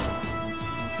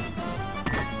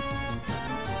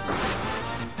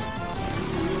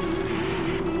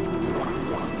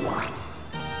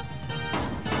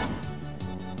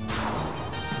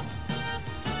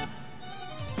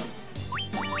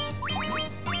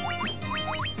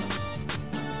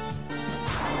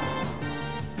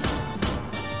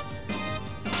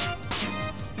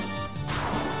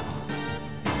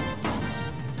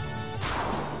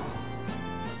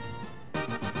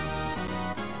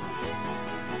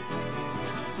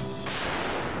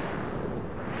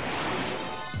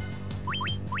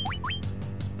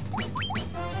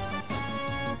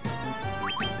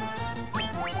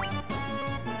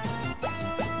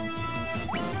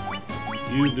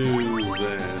 You do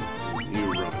that, you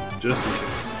run, just in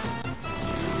case.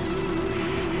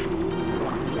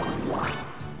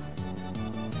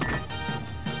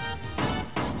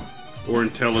 Or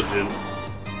intelligent,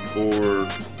 or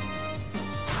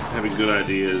having good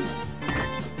ideas,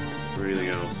 or anything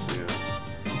else, yeah.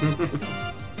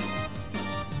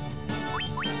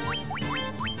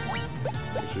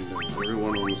 Actually,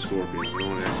 everyone on the Scorpion, we don't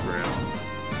want to have grab.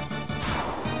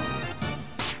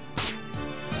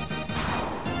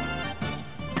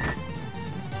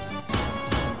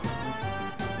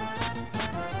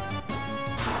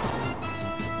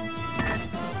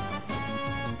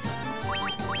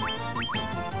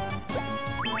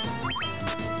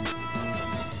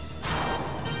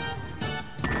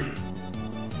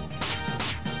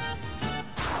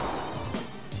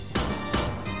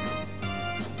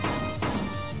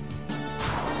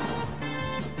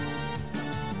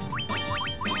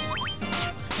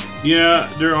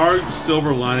 Yeah, there are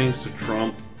silver linings to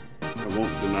Trump. I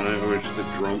won't deny it, or I should say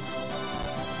Trump.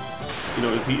 You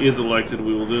know, if he is elected,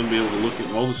 we will then be able to look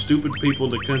at all the stupid people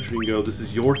in the country and go, this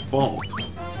is your fault.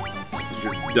 Because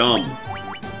you're dumb.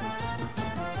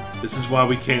 This is why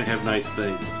we can't have nice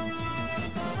things.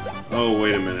 Oh,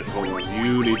 wait a minute, hold on.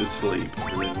 You need to sleep.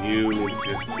 And then you need to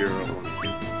kiss Kira on you.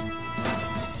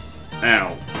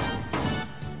 Ow.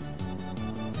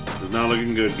 This is not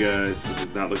looking good, guys. This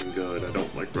is not looking good. I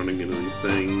don't like running into these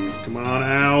things. Come on,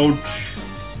 ouch!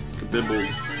 Kabibbles.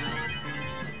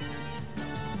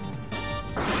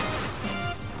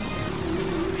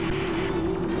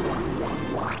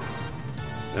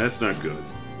 That's not good.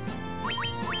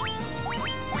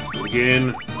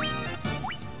 Again.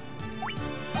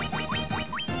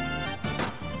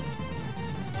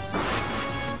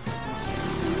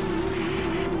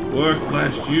 Work,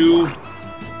 blast you.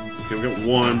 Okay, we got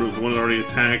one, but it was the one that already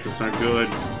attacked. That's not good.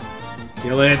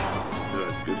 Kill it.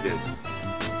 Good. Good hits.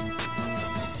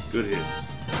 Good hits.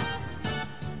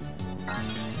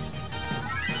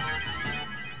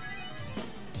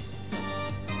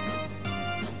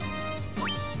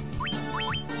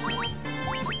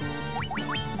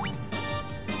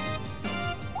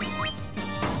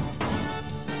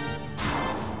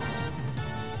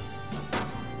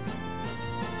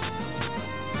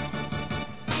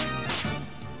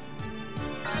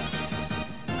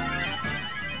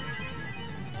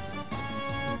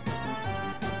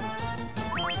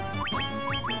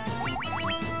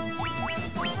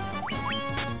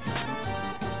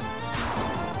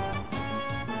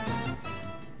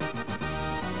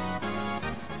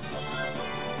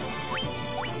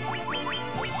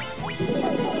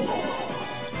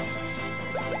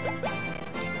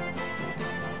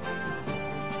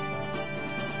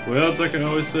 Well, it's like I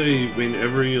always say, I mean,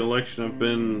 every election I've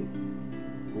been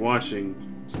watching,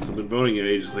 since I've been voting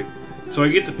age, it's like, So I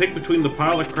get to pick between the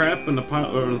pile of crap and the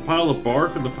pile of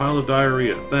barf and the pile of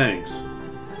diarrhea. Thanks.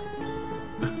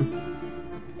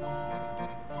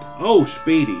 Oh,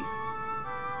 Speedy.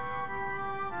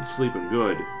 He's sleeping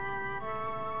good.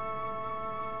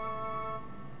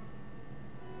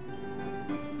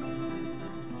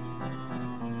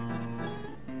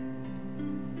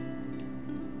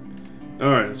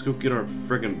 Alright, let's go get our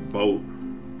friggin' boat.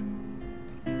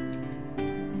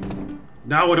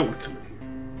 Now I don't want to come in here.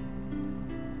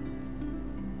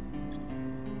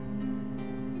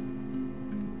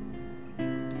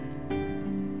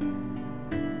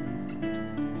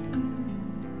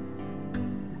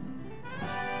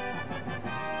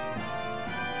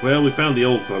 Well, we found the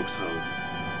old folks' home.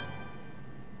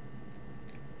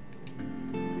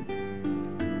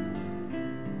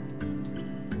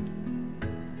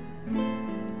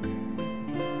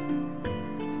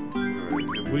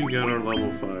 Alright, have we got our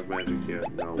level 5 magic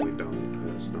yet? No, we don't.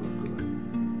 That's not good.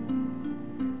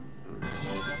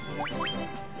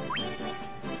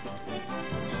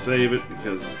 Save it,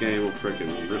 because this game will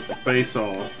frickin' rip the face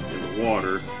off in the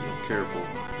water. Be careful.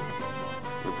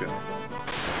 Okay.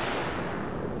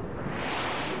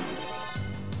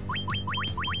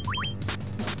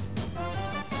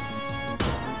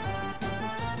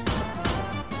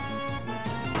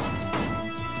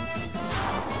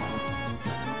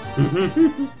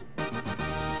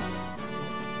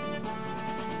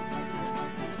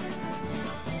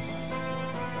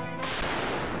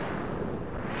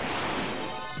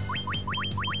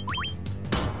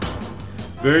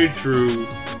 Very true.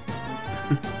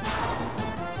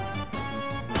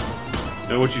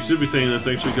 Now what you should be saying is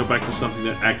actually go back to something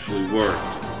that actually worked.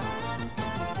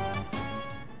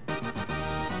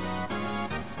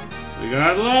 We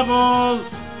got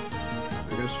levels!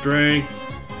 We got strength.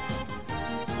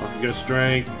 You got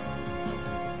strength.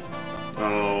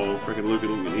 Oh, freaking look at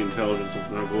the intelligence. That's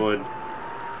not good.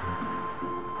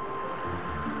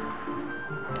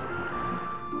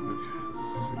 Okay, let's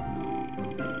see.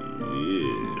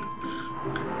 Yeah.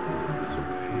 Okay, this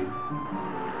way.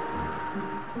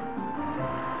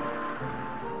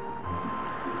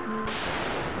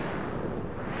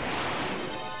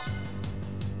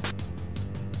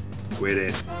 Quit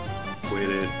it. Quit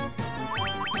it.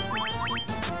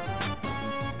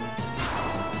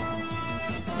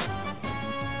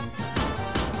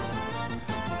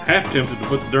 Half tempted to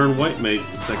put the darn white mage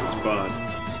in the second spot.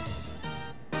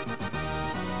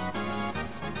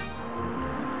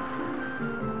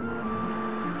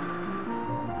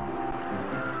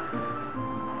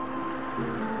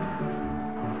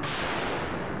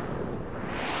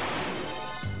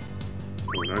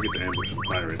 Oh, now I get to ambush the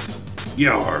pirates.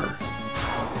 Yar!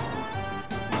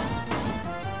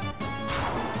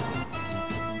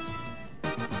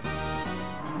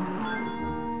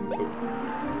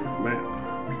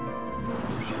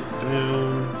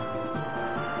 Down,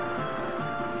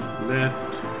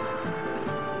 left,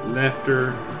 lefter,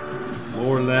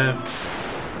 more left.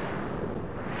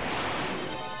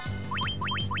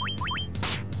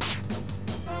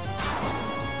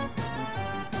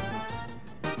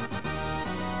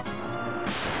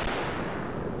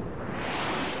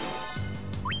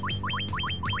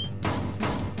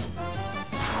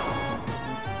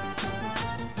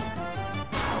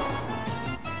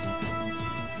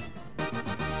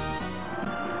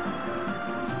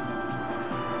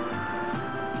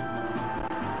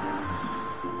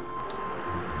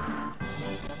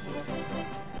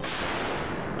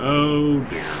 Oh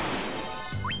dear.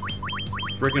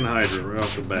 Frickin' Hydra right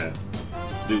off the bat.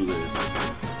 Let's do this.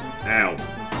 Ow.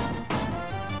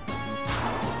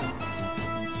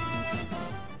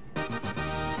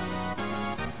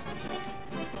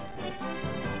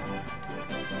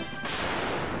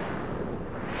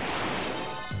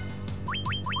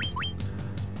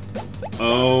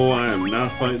 Oh, I am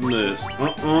not fighting this.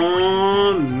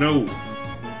 No.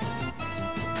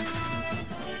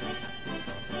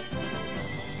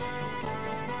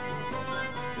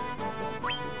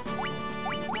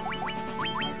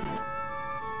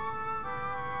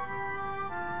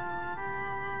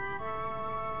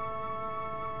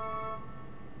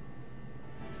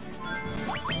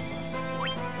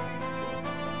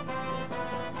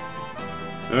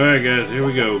 Alright guys, here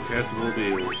we go. Casting more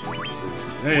deals.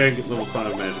 Hey, I can get level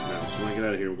 5 magic now, so when I get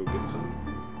out of here, we'll go get some.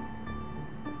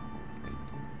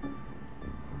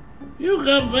 You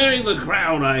come bearing the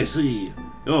crown, I see.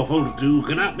 Your fortitude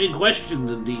cannot be questioned,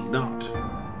 indeed not.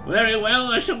 Very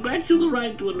well, I shall grant you the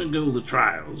right to undergo the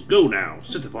trials. Go now,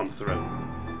 sit upon the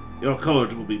throne. Your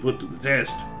courage will be put to the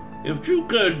test. If true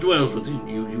courage dwells within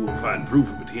you, you will find proof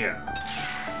of it here.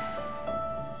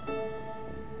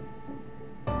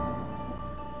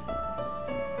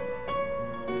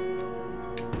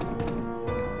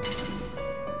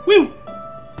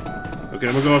 Okay,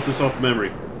 I'm gonna go off this off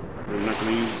memory. I'm not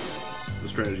gonna use the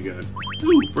strategy guide.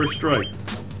 Ooh, first strike.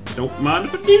 Don't mind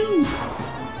if I do.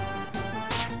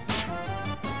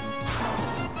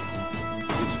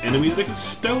 These enemies that can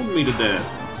stone me to death.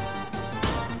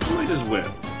 Might as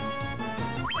well.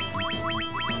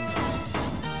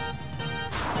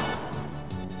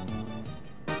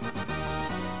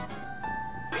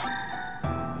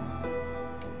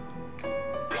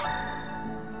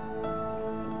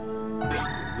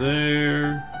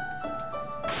 There.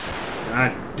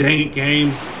 God dang it,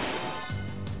 game.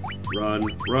 Run,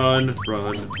 run,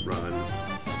 run, run.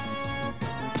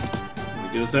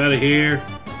 Get us out of here.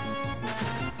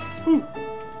 Whew.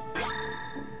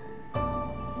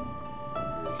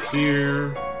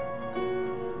 Here.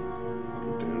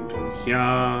 Go down to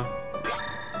here.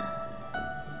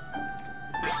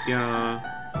 Here.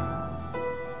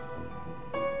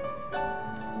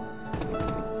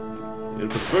 And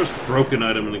the first broken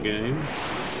item in the game.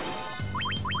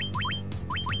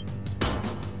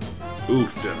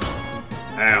 Oofda.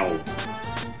 Ow.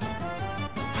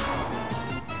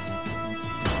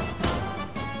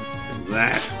 And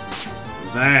that.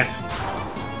 And that.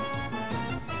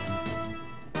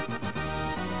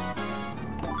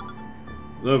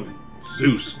 The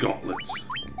Zeus gauntlets.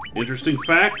 Interesting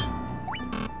fact.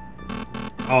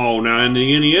 Oh, now in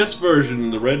the NES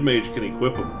version, the Red Mage can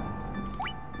equip them.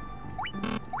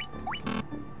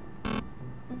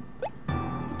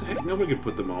 What the heck? Nobody can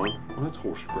put them on. Oh, that's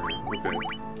horse crap. Okay.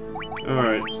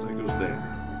 Alright, so that goes there.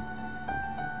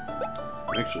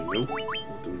 Actually, nope.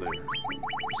 Put them there.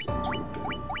 So let's go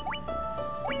down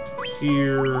to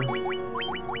here. Here.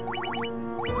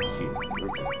 Okay.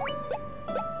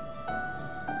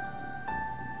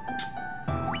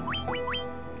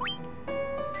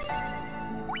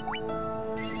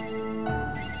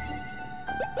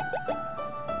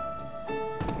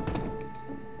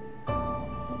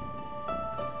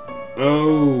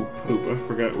 Oh, poop. I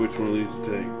forgot which one of these to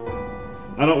take.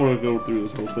 I don't want to go through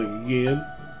this whole thing again.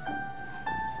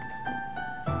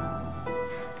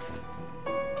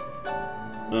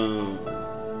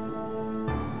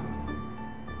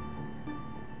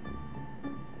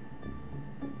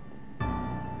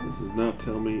 This does not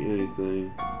tell me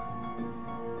anything.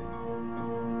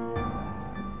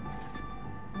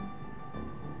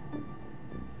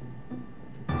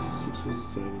 Six,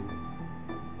 7,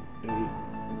 8.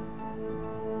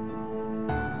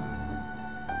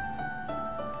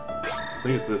 I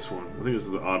think it's this one. I think this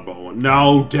is the oddball one.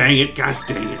 No, dang it. God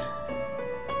dang it.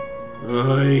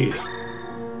 Oy.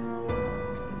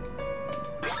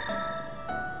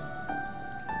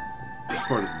 This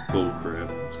part is bullcrap.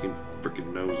 This game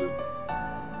freaking knows it.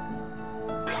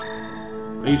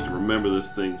 I used to remember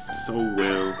this thing so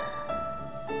well.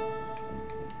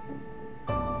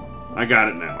 I got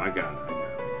it now. I got it.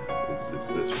 It's this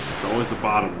one. It's always the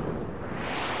bottom one.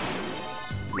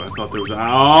 But I thought there was...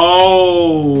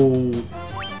 Oh!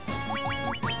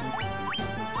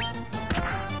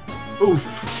 Oof!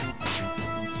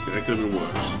 Okay, that could have been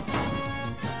worse.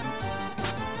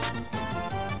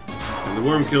 And the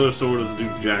Worm Killer Sword doesn't do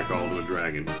jack all to a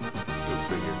dragon. Go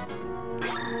figure.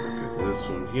 Okay, this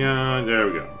one. Yeah, there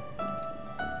we go.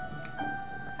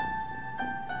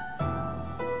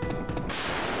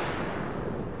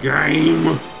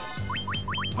 Game!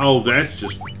 Oh, that's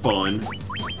just fun.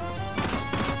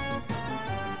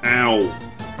 Ow.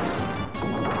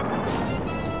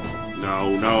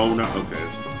 No, no, no. Okay,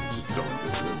 that's fine. It's just dark.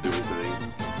 It's not gonna do anything.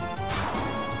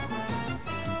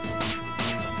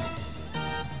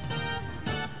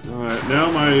 Alright, now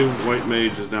my white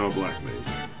mage is now a black mage.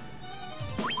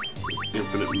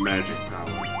 Infinite magic power.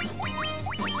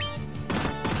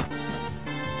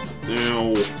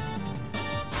 Now...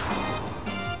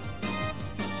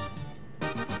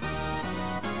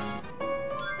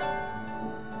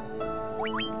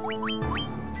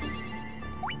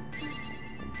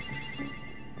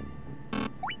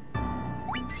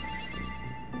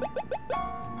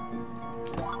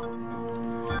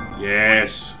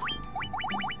 Yes.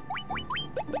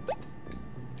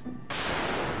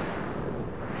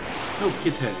 Oh,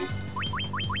 kitty.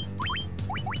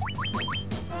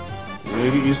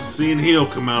 Maybe used to seeing Heel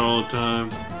come out all the time.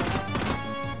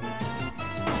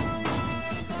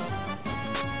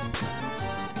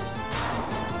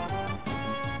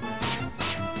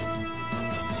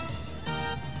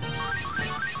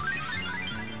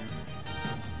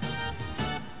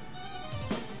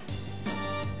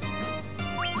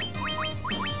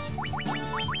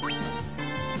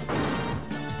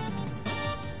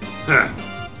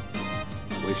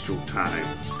 Waste your time.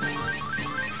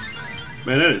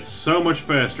 Man, that is so much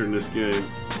faster in this game.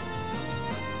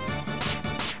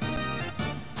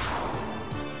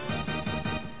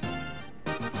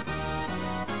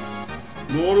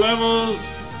 More levels!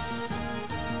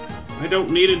 I don't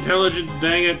need intelligence,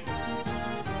 dang it!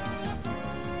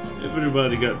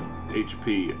 Everybody got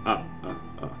HP.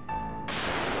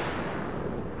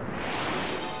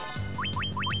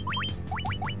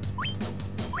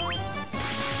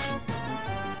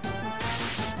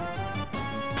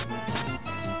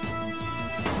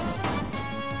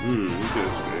 You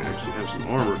guys actually have some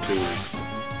armor to it.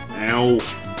 Ow!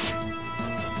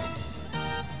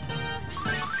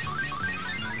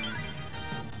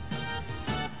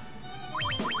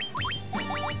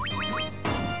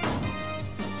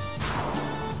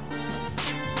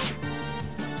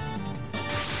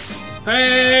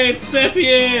 Hey, it's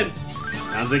Sephian!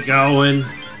 How's it going?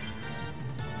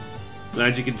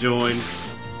 Glad you could join.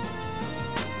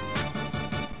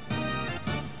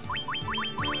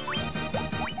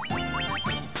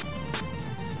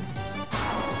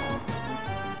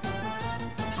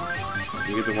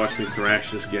 You get to watch me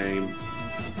thrash this game.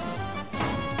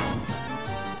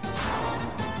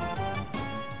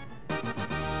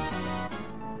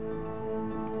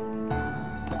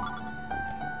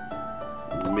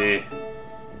 Meh.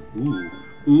 Ooh.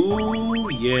 Ooh,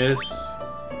 yes.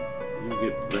 You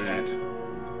get that.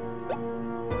 Oh,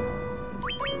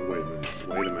 wait a minute.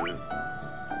 Wait a minute.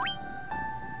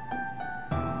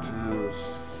 Times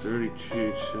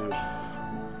 32 times...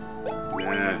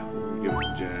 Nah, we'll give it to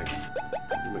Jack.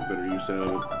 We'll make better use out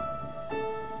of it.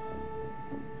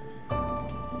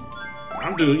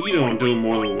 I'm doing, you know I'm doing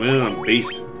more than winning, I'm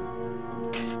basting.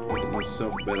 Making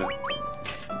myself better.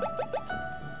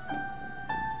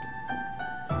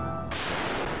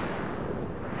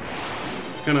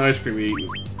 What kind of ice cream are you eating?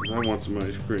 'Cause I want some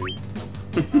ice cream.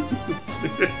 Get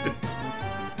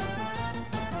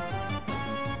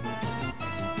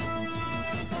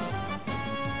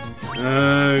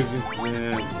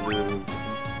that, then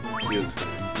the other stuff.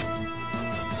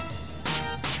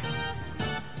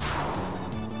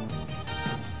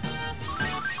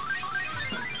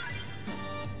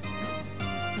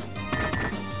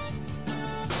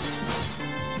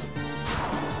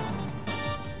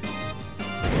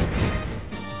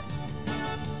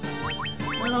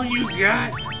 What all you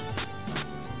got?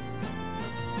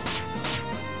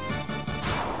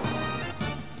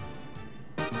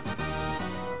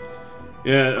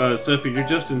 Yeah, Sophie, you're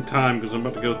just in time because I'm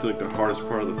about to go through like the hardest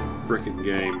part of the frickin'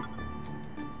 game.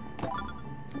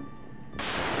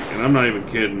 And I'm not even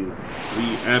kidding.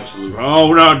 We absolutely.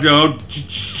 Oh no,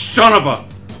 son of a!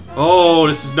 Oh,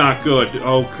 this is not good.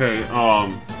 Okay,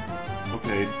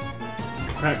 okay.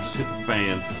 Crap just hit the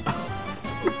fan.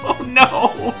 Oh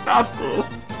no, not this.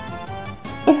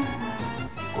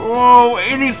 Oh,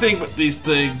 anything but these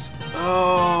things.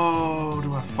 Oh,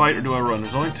 do I fight or do I run?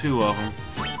 There's only two of them.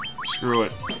 Screw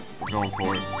it. We're going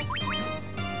for it.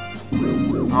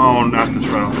 Oh, not this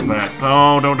right off the bat.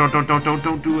 Oh,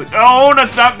 don't do it. Oh,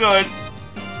 that's not good.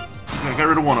 Okay, get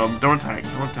rid of one of them. Don't attack.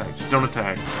 Don't attack. Just don't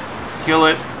attack. Kill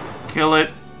it. Kill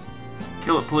it.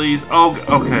 Kill it, please. Oh,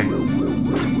 okay.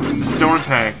 Just don't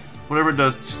attack. Whatever it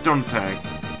does, just don't attack.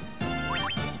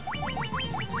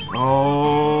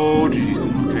 Oh, jeez.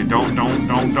 Okay, don't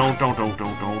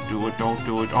do it. Don't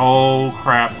do it. Oh,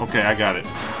 crap. Okay, I got it.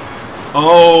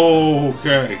 Oh,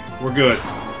 okay. We're good.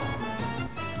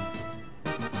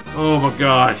 Oh my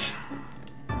gosh.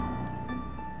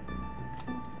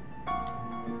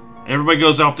 Everybody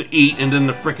goes off to eat, and then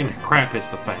the freaking crap hits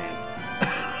the fan.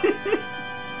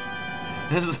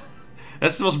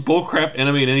 That's the most bullcrap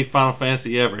enemy in any Final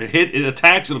Fantasy ever. It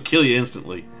attacks, it'll kill you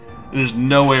instantly. And there's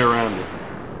no way around it.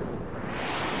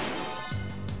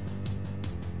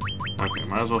 Okay,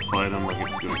 might as well fight him. I'll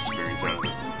get good experience out of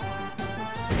this.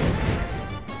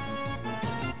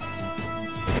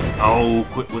 Oh,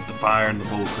 quit with the fire and the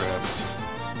bullcrap.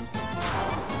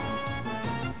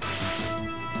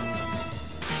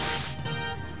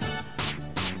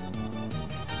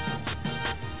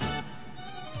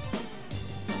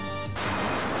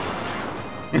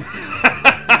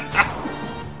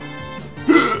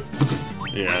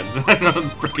 Yeah,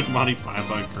 freaking Monty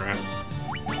Python crap.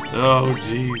 Oh,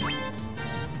 jeez.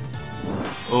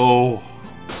 Oh.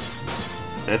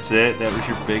 That's it? That was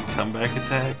your big comeback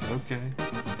attack? Okay.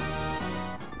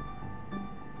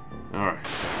 Alright.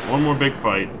 One more big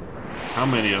fight. How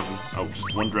many of them? Oh,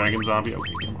 just one dragon zombie?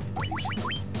 Okay, come on, face.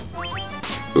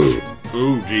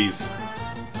 Ooh, jeez.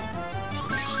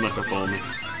 Snuck up on me.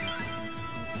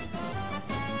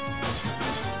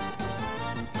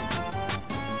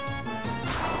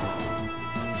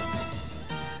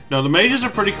 No, the mages are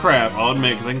pretty crap, I'll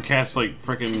admit, because I can cast, like,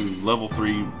 frickin' level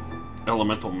 3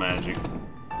 elemental magic.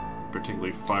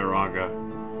 Particularly Firaga.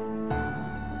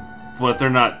 But they're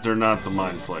not the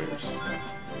Mind Flayers. Okay.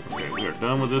 Okay, we are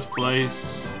done with this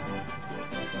place.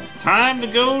 Time to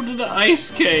go to the ice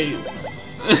cave.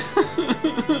 I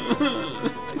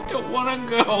don't want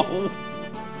to go.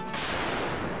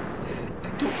 I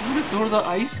don't want to go to the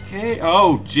ice cave.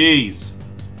 Oh, jeez.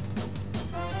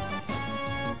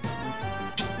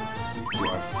 Let's see, do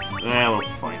I'll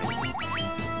fight him.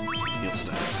 He'll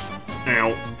stab.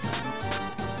 Ow.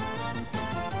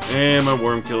 And my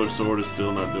worm killer sword is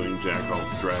still not doing jack all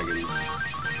to dragons.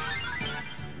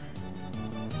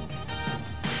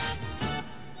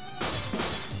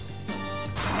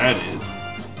 That is.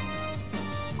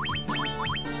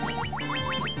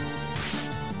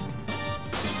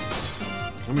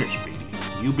 Come here, Speedy.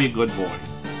 You be a good boy.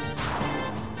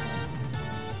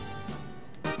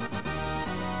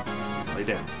 Lay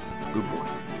down. Good boy.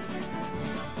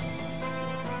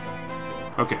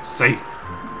 Okay, safe.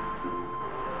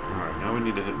 Alright, now we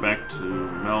need to head back to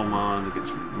Melmon to get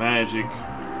some magic.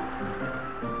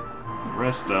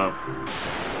 Rest up.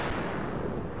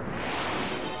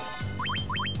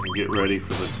 And get ready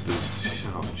for the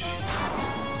oh,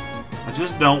 jeez. I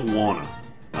just don't wanna.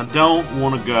 I don't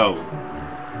wanna go.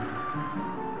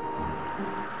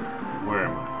 Where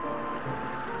am I?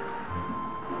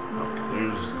 Okay,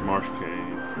 there's the Marsh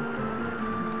Cave.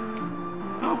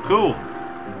 Oh, cool.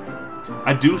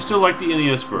 I do still like the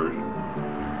NES version.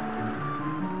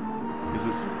 This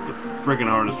is the friggin'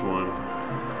 hardest one.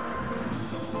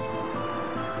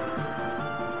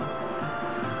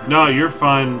 No, you're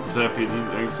fine, Sephi.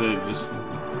 Like I said, just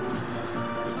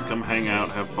come hang out,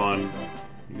 have fun.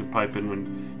 You can pipe in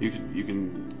when you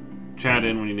can chat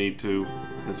in when you need to.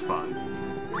 It's fine.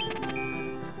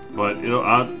 But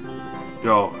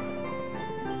go.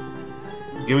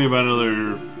 Give me about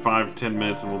another 5-10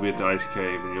 minutes, and we'll be at the ice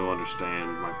cave, and you'll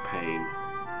understand my pain.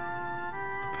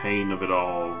 The pain of it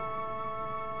all.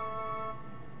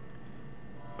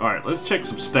 Alright, let's check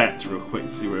some stats real quick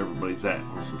and see where everybody's at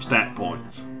on some stat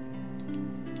points.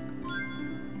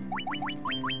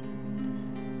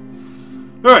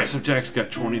 Alright, so Jack's got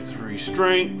 23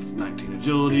 strength, 19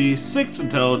 agility, 6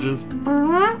 intelligence,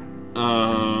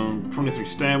 23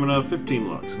 stamina, 15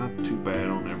 luck. So not too bad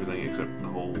on everything except the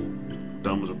whole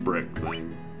dumb as a brick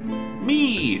thing.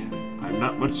 Me! I'm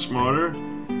not much smarter.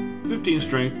 15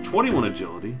 strength, 21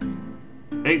 agility,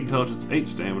 8 intelligence, 8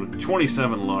 stamina,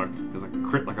 27 luck, because I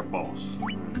crit like a boss.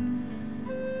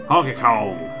 Honky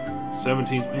Kong!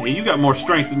 17. Hey, you got more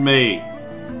strength than me!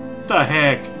 What the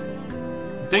heck?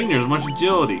 Dang, there's much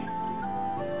agility.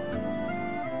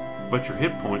 But your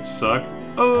hit points suck.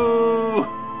 Oh!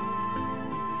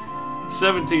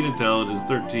 17 intelligence,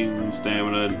 13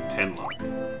 stamina, and 10 luck.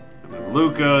 And then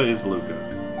Luca is Luca.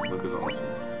 Luca's awesome.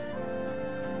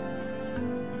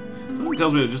 Something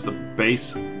tells me that just the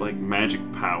base, like, magic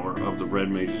power of the red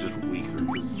mage is just weaker,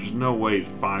 because there's no way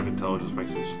 5 intelligence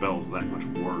makes his spells that much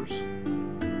worse.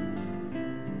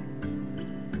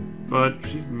 But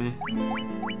she's meh.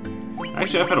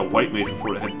 Actually, I've had a white mage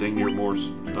before that had dang near more,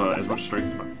 as much strength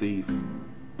as my thief.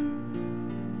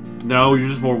 No, you're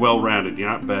just more well-rounded. You're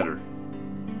not better.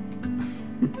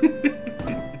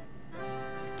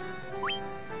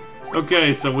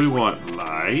 Okay, so we want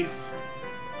life,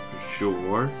 for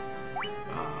sure.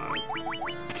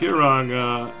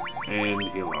 Kiraga and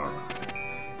Ilara.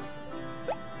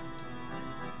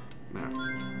 Now,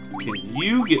 can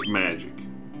you get magic?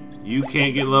 You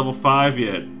can't get level 5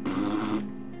 yet.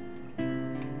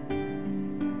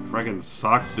 Frickin'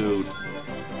 sock dude.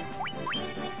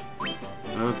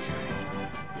 Okay.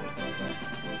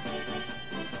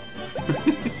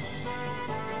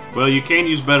 Well, you can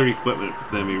use better equipment for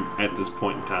them at this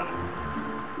point in time.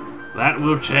 That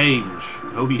will change.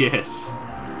 Oh, yes.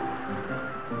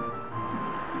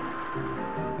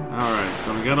 Alright,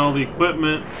 so we got all the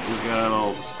equipment. We got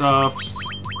all the stuffs.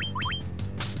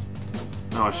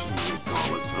 No, I shouldn't use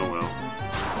gauntlets. Oh, well.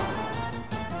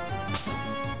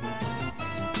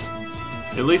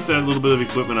 At least that little bit of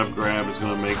equipment I've grabbed is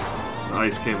going to make the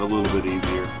ice cave a little bit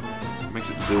easier. It makes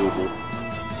it doable.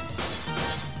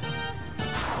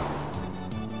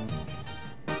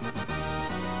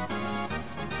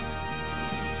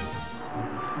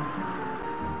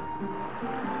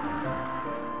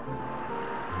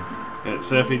 Yeah,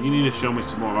 Sephi, you need to show me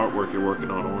some more artwork you're working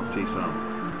on. I want to see some.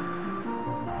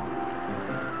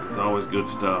 It's always good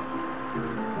stuff.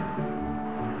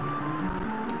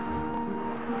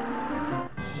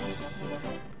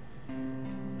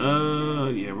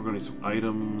 Yeah, we're gonna need some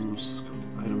items. Let's go to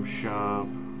the item shop.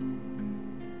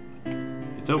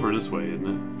 It's over this way, isn't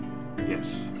it?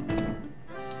 Yes.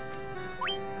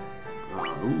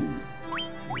 Ooh.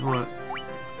 You know what?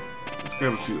 Let's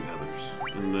grab a few others.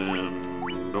 And then...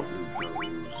 don't need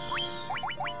those.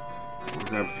 I'll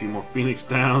grab a few more Phoenix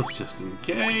Downs just in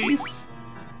case.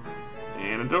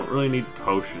 And I don't really need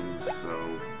potions,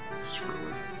 so screw it.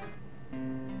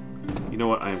 You know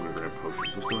what? I am going to grab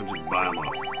potions. Let's go and just buy them up.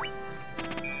 Alright,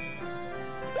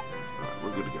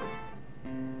 we're good to go.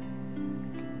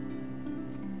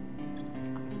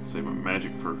 Save my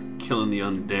magic for killing the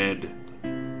undead.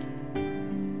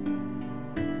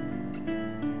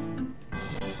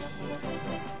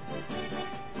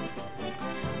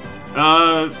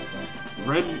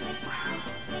 Red...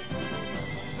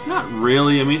 Not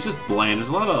really. I mean, it's just bland. There's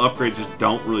a lot of upgrades that just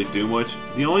don't really do much.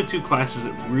 The only two classes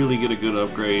that really get a good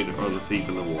upgrade are the Thief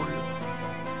and the Warrior.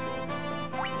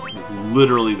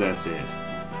 Literally, that's it.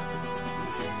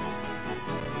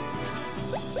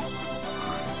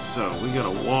 Alright, so we gotta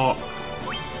walk.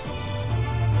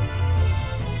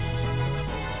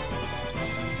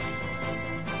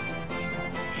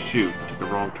 Shoot, took a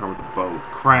wrong turn with the boat.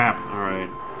 Crap! Alright,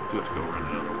 do have to go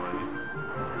around the other way.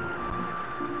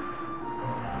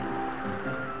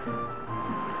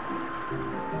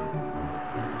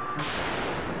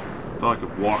 Thought I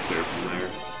could walk there from there.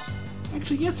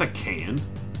 Actually, yes, I can.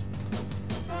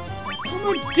 What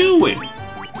am I doing?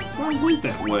 That's why I went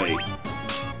that way.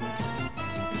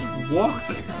 Just walk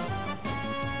there.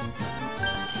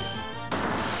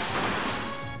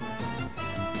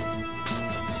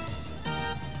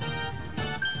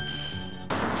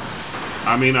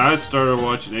 I mean, I started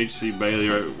watching H.C. Bailey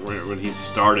right when he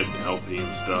started LP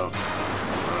and stuff.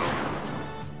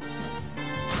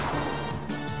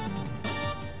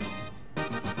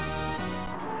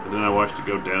 And then I watched it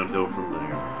go downhill from there.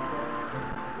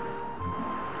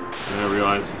 And I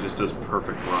realized he just does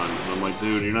perfect runs. And I'm like,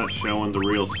 dude, you're not showing the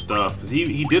real stuff. Because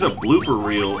he did a blooper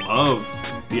reel of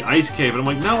the ice cave. And I'm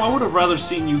like, no, I would have rather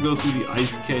seen you go through the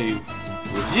ice cave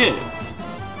legit.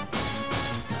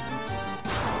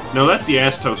 No, that's the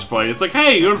Astos fight. It's like,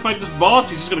 hey, you're gonna fight this boss?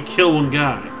 He's just gonna kill one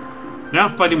guy. Now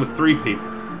I'm fighting with 3 people.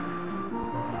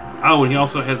 Oh, and he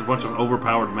also has a bunch of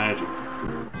overpowered magic.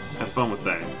 Have fun with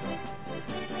that.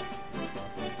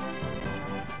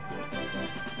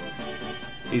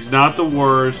 He's not the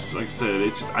worst. Like I said,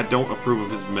 it's just I don't approve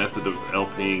of his method of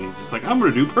LPing. He's just like, I'm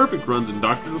gonna do perfect runs and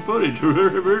doctor the footage,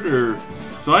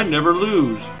 so I never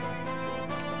lose.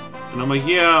 And I'm like,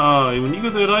 yeah, when you go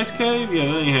to that ice cave, yeah,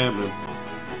 that ain't happening.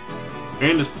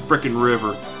 And this frickin'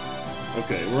 river.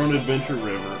 Okay, we're on Adventure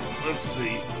River. Let's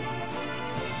see.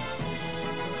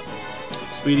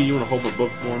 Speedy, you wanna hold the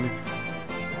book for me?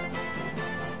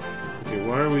 Okay,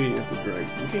 why are we at the dragon?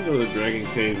 We can't go to the dragon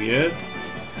cave yet.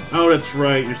 Oh, that's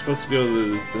right. You're supposed to go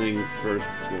to the thing first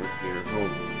before here.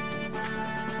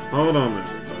 Hold on,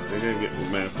 everybody. I gotta get the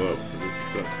map up for this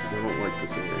stuff because I don't like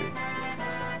this area.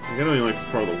 I don't even like this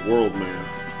part of the world map.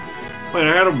 Wait,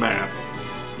 I had a map.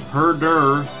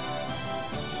 Herder.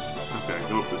 Okay,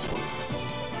 go up this way.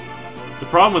 The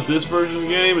problem with this version of the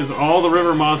game is all the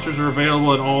river monsters are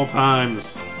available at all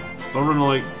times. So I'm running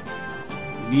like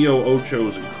Neo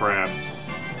Ochos and crap.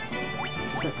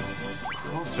 Get that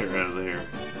crosshair out of there.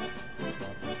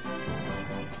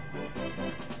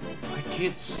 I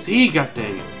can't see,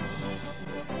 goddammit.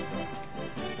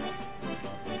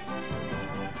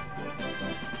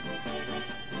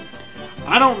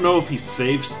 I don't know if he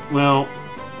saves. Well,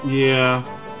 yeah.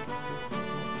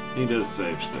 He does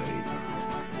save state.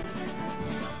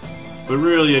 But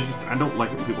really, I don't like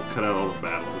it when people cut out all the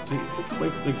battles. It takes away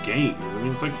from the game. I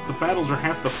mean, it's like the battles are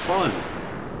half the fun.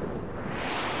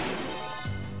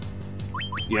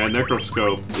 Yeah,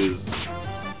 Necroscope is...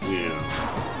 yeah.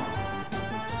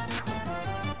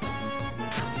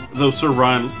 Though Sir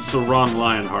Ron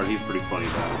Lionheart, he's pretty funny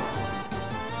about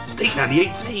it. State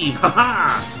 98 save!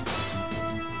 Haha!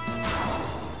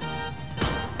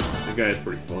 That guy is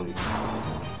pretty funny.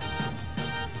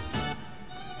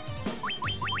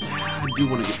 I do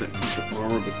want to get that piece of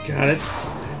armor, but God,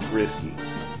 that's risky.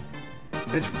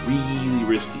 That's really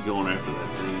risky going after that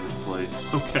thing in this place.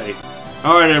 Okay.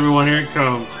 Alright, everyone, here it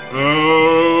comes.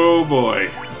 Oh, boy.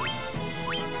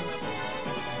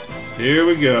 Here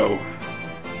we go.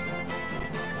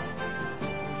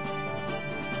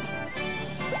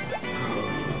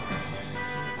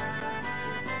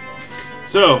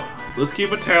 So, let's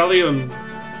keep a tally on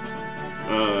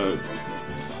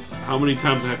how many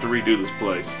times I have to redo this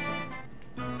place.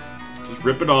 Just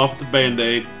rip it off, it's a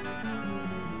band-aid.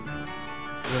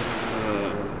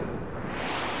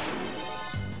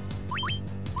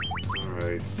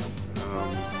 Alright.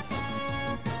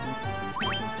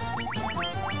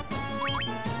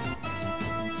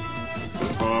 So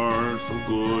far, so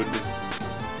good.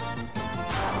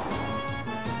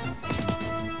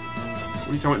 What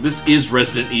are you talking about? This is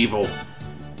Resident Evil.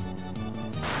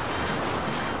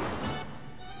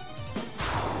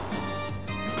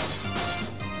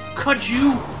 cut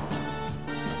you!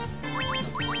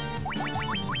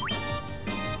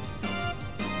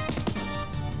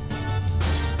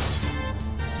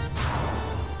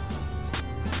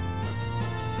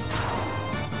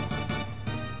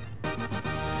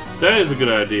 That is a good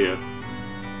idea.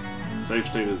 Safe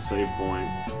state is a save point.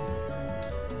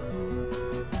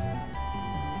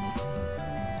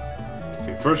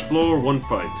 Okay, first floor, one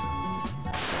fight.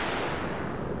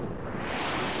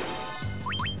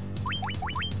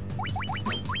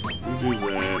 You do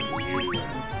that, and you do that.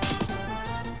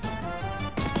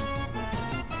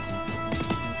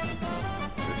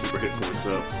 Gotta keep our hit points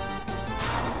up.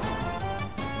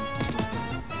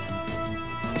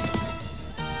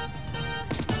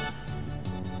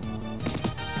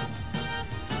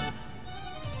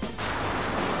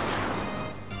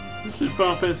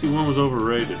 Final Fantasy 1 was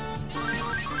overrated.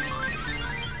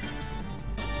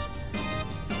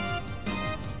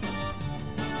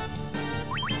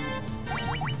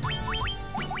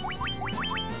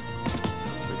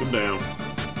 Take him down.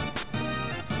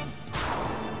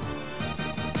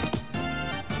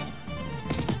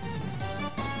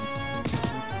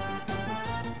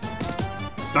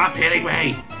 Stop hitting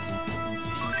me!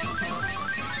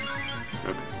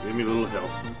 Okay, give me a little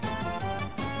health.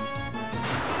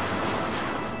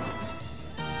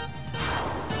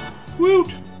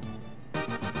 Woot!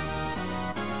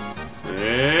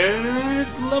 And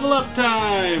it's level up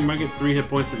time! I get 3 hit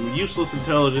points and useless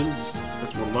intelligence.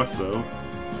 That's more luck though.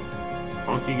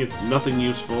 Honky gets nothing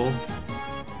useful.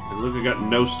 And Luca got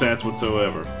no stats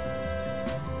whatsoever.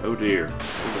 Oh dear.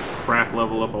 There's a crap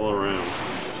level up all around.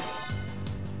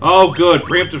 Oh good!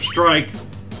 Preemptive strike!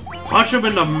 Punch him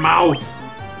in the mouth!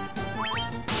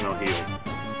 And I'll heal.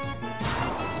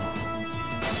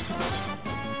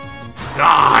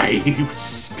 Die, you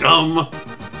scum!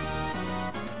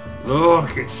 Oh,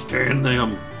 I can't stand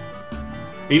them.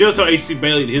 And you notice how H.C.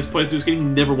 Bailey in his playthroughs, he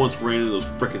never once ran into those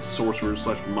frickin' sorcerers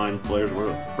 / mind players,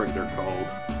 whatever the frick they're called.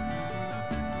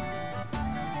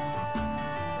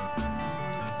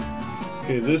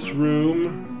 Okay, this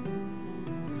room.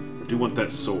 I do want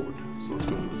that sword, so let's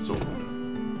go for the sword.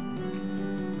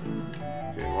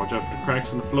 Okay, watch out for the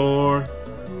cracks in the floor.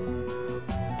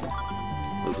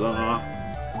 Huzzah.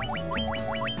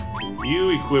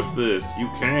 You equip this. You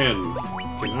can.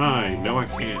 Can I? No, I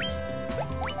can't.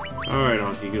 Alright,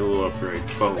 Honky, get a little upgrade.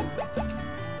 Boom. Let's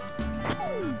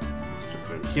jump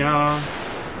in here.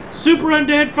 Super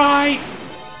Undead fight!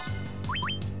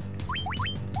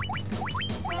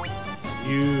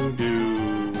 You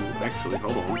do... Actually,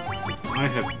 hold on. Since I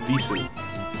have decent...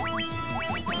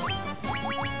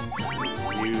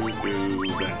 You do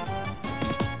that.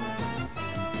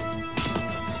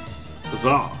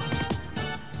 Huzzah!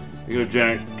 Here you go,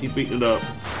 Jack. Keep beating it up.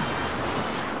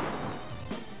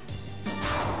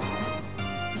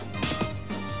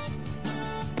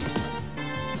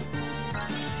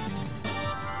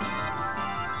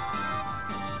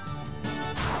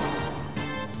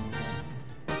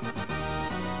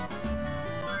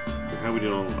 Okay, how we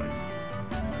doing on life?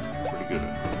 Pretty good at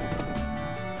it.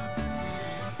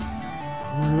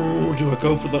 Oh, do I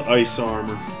go for the ice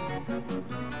armor?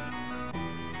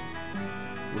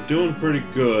 We're doing pretty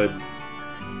good.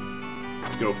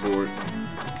 Let's go for it.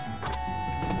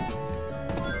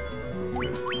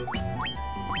 Okay.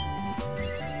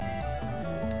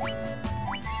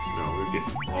 No, we're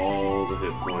getting all the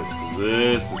hit points, because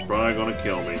this is probably going to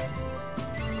kill me.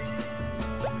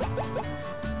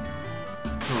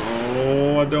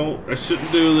 Oh, I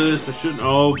shouldn't do this. I shouldn't.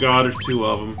 Oh god, there's 2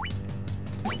 of them.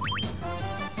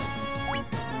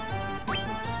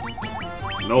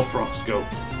 No frost, go.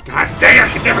 God dang it, I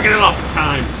can never get it off in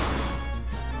time!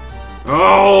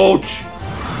 Ouch!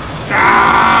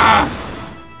 Ah!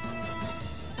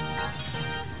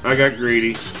 I got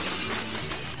greedy.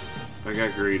 I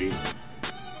got greedy.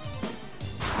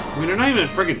 I mean, they're not even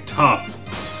friggin' tough.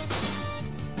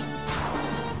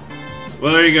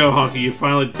 Well, there you go, Honky. You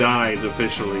finally died,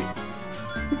 officially.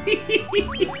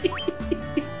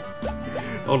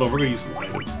 Hold on, we're gonna use some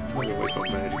items. I'm not gonna waste my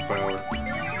magic power.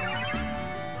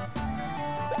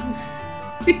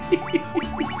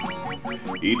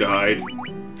 He died.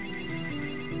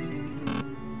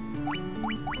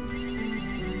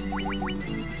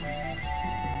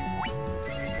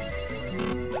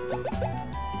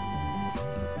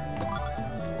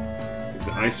 Get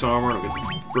the ice armor and I'll get the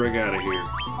frig out of here.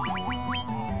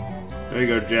 There you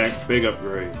go, Jack. Big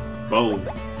upgrade. Boom.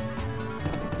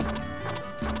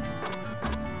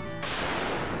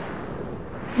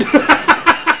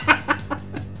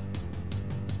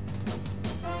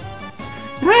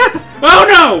 Oh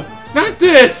no! Not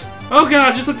this! Oh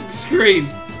god, just look at the screen!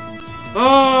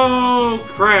 Oh,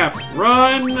 crap.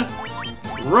 Run!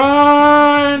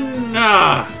 Run!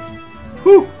 Ah!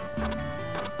 Whew!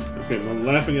 Okay, my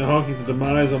laughing at Honky's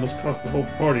demise almost cost the whole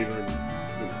party.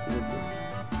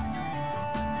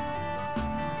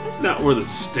 That's not where the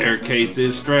staircase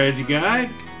is, strategy guide.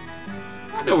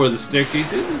 I know where the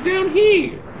staircase is. It's down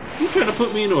here. You trying to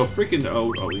put me into a freaking...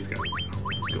 Oh, he's got it.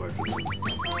 Let's go after this.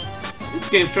 This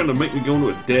game's trying to make me go into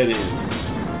a dead end.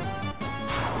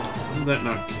 How did that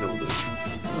not kill this?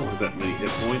 I don't have that many hit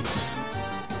points.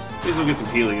 At least we'll get some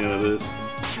healing out of this.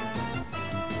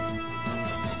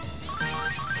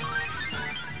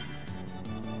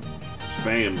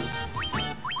 Spams.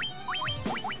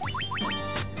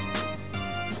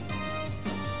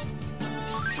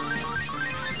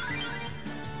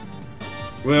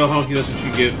 Well, Honky, that's what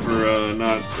you get for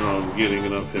not getting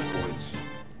enough hit points.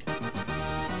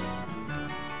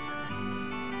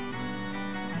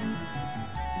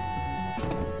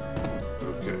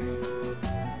 Okay.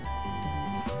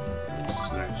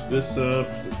 Snatch this up.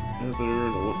 It's Ether. I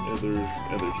want Ethers.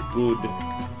 Ethers are good.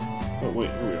 Oh, wait.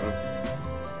 Here we are.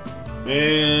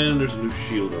 And there's a new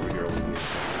shield over here.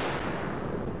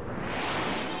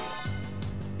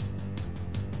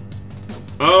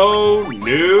 Oh,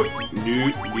 nope.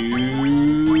 Nope.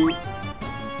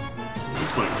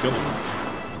 This might kill him.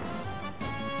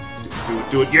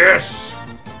 Do it. Yes!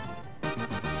 Okay,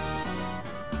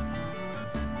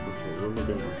 where am I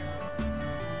going?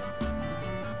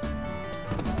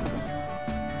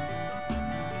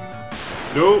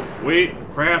 Nope. Wait.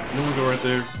 Crap. No one go right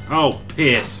there. Oh,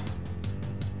 piss.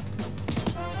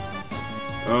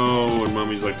 Oh, and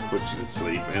mummies like to put you to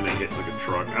sleep, and they hit like a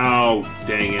truck. Oh,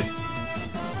 dang it.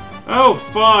 Oh,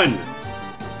 fun!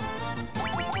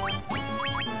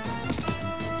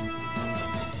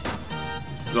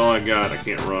 This is all I got. I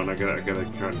can't run. I gotta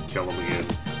try and kill him again.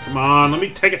 Come on, let me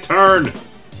take a turn!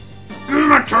 Give me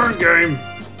my turn, game!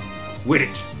 Win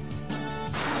it!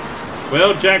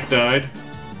 Well, Jack died.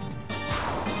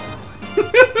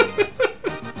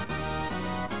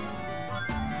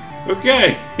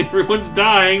 Okay, everyone's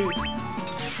dying,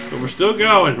 but we're still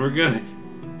going. We're good.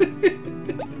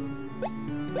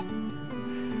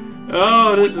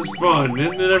 Oh, this is fun,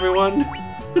 isn't it, everyone?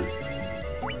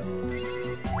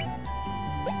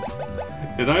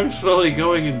 And I'm slowly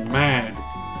going in mad.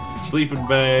 Sleeping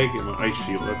bag and my ice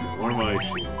shield. Okay, one of my ice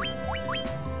shield.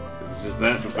 This is just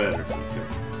that, but better. Okay.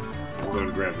 I'm going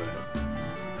to grab that.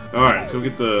 Alright, let's go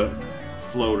get the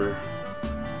floater.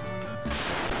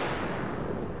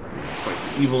 Fight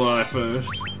the evil eye first.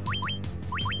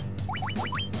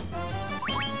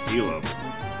 Heal up.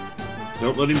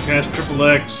 Don't let him cast triple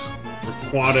X. Or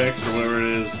quad X, or whatever it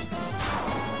is.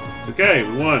 Okay,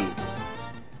 we won.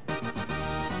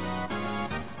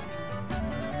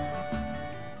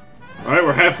 Alright,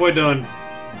 we're halfway done.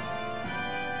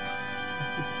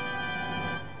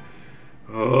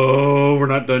 Oh, we're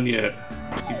not done yet.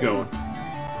 Let's keep going.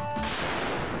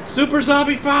 Super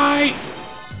zombie fight!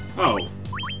 Oh.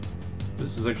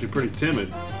 This is actually pretty timid.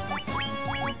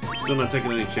 Still not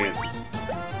taking any chances.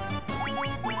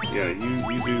 Yeah,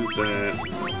 you do that, and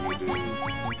you do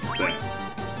that.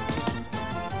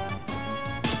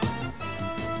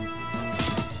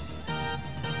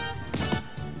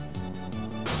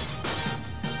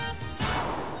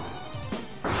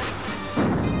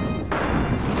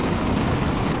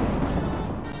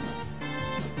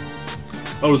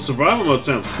 Oh, the survival mode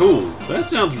sounds cool. That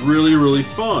sounds really, really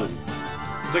fun.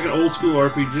 It's like an old school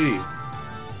RPG.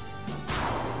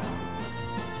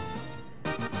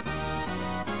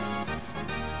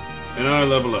 And I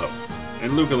level up.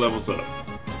 And Luca levels up.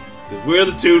 Because we're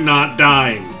the two not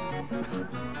dying.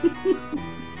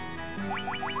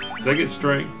 Did I get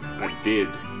strength? I did.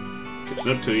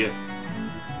 Catching up to you.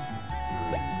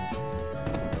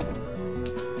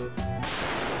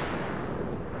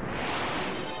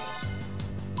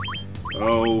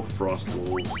 Oh, frost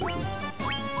wolves.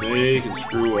 They can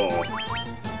screw off.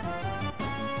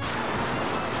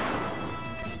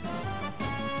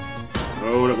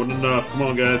 Oh, that wasn't enough. Come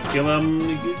on, guys. Kill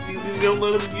him. Don't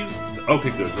let him use...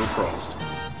 Okay, good. No frost.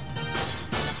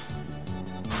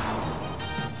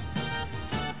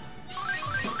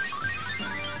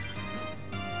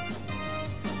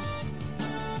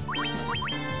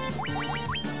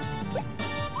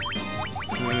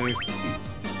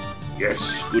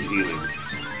 Yes, good healing.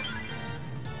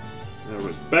 There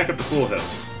was back up to full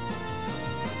health.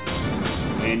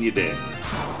 And you're dead.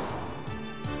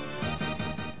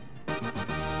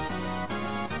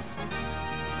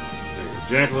 There,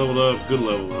 Jack leveled up, good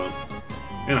level up.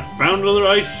 And I found another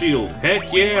ice shield.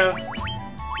 Heck yeah!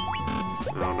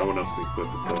 Oh, no one else can equip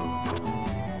it though.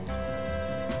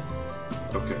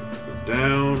 Okay, go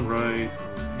down, right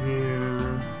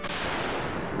here.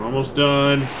 We're almost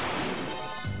done.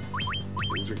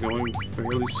 Things are going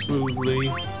fairly smoothly.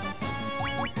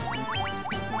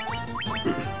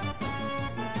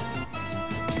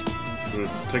 I'm gonna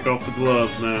take off the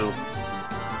gloves now.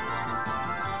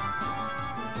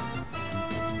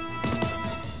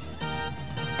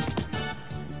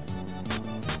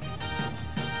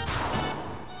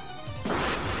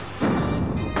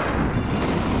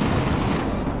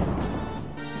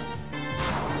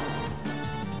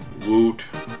 Woot.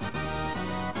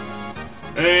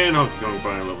 And I'll go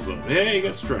finally levels up. Hey, you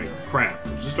got strength. Crap.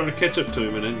 Just starting to catch up to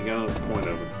him and then you got another point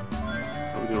of it.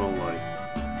 How we doing on life?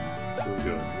 Doing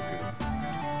good. Okay.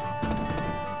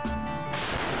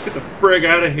 Let's get the frig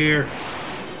out of here.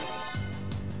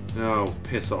 Oh,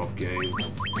 piss off, game.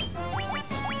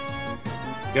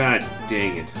 God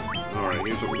dang it. Alright,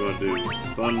 here's what we're gonna do.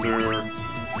 Thunder.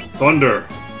 Thunder!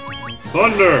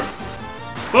 Thunder!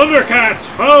 Thundercats!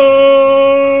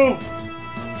 Ho!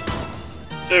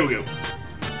 There we go.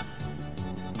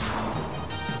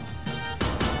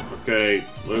 Okay,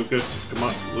 Lucas, come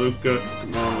on, Luca,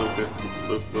 come on, Luca,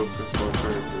 Luca,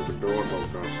 the door,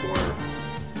 Luca, I swear.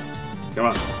 Come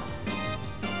on,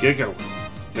 get going.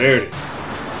 There it is.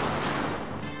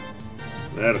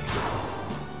 That'll kill.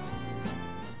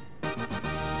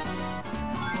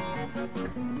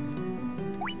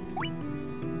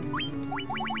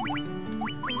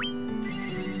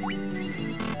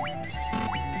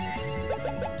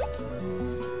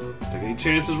 Take any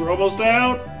chances? We're almost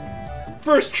out.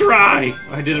 First try!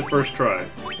 I did it first try.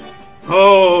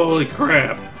 Holy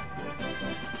crap.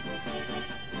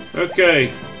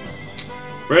 Okay.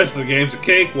 Rest of the game's a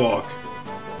cakewalk.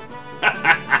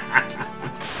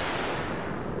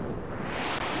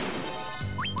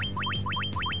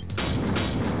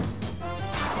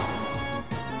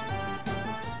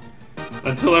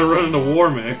 Until I run into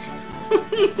Warmech.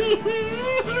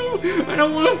 I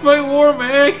don't want to fight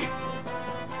Warmech!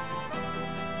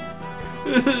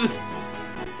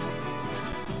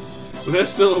 But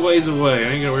that's still a ways away. I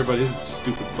ain't gonna worry about his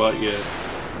stupid butt yet.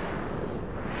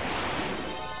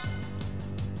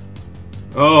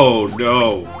 Oh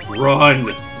no.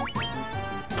 Run!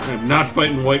 I'm not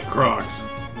fighting White Crocs.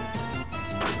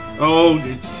 Oh.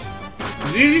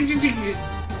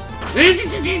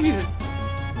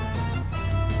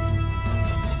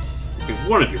 Okay,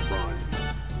 one of you run.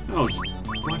 Oh, you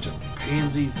bunch of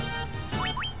pansies.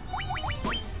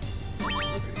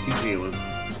 Okay, keep healing.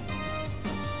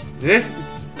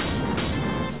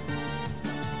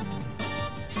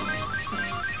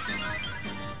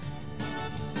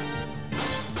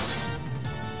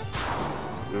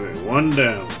 Alright, one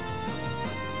down.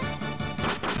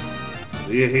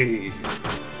 Yay.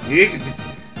 Keep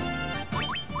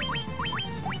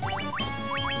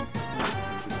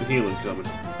the healing coming.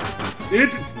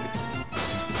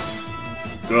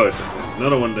 Good.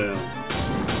 Another one down.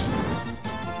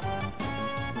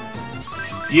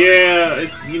 Yeah,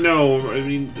 you know, I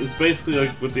mean, it's basically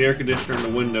like with the air conditioner in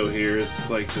the window here, it's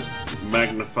like just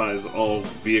magnifies all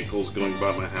vehicles going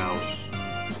by my house.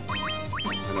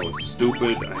 I know it's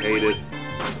stupid, I hate it.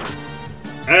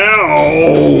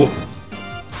 Ow!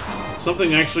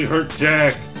 Something actually hurt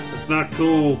Jack. It's not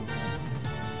cool.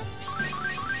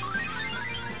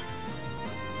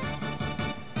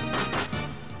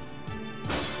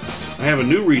 I have a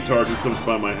new retard who comes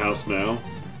by my house now.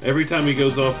 Every time he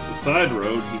goes off the side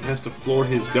road, he has to floor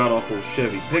his god-awful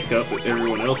Chevy pickup that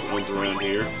everyone else owns around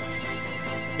here.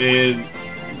 And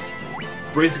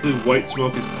basically white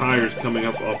smoke his tires coming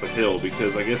up off a hill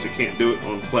because I guess he can't do it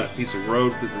on a flat piece of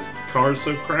road because his car's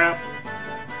so crap.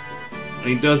 And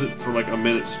he does it for like a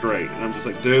minute straight. And I'm just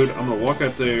like, dude, I'm going to walk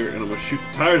out there and I'm going to shoot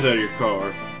the tires out of your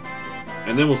car.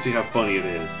 And then we'll see how funny it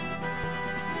is.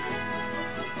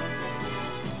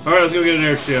 Alright, let's go get an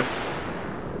airship.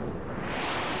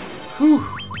 Whew.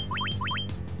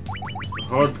 The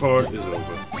hard part is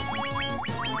over.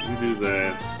 You do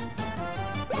that.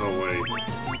 Oh, wait.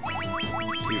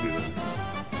 You do that.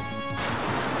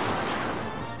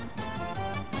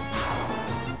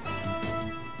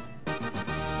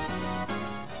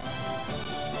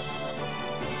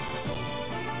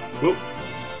 Whoop.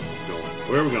 Going.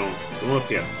 Where are we going? Going up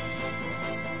here.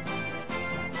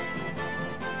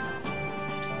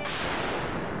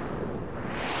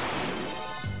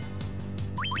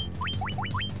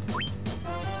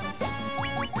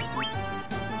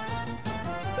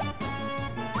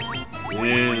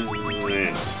 Man.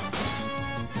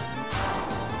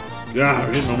 God,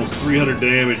 we're hitting almost 300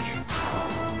 damage.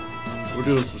 We're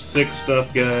doing some sick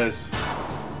stuff, guys.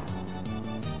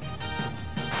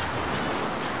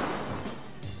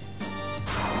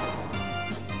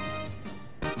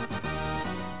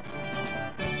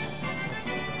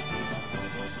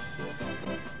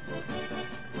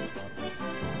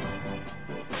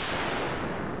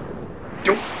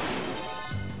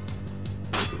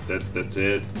 That's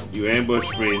it. You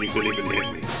ambushed me and you couldn't even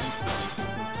hit me.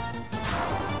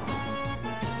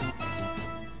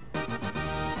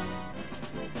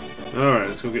 Alright,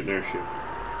 let's go get an airship.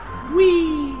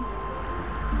 Whee!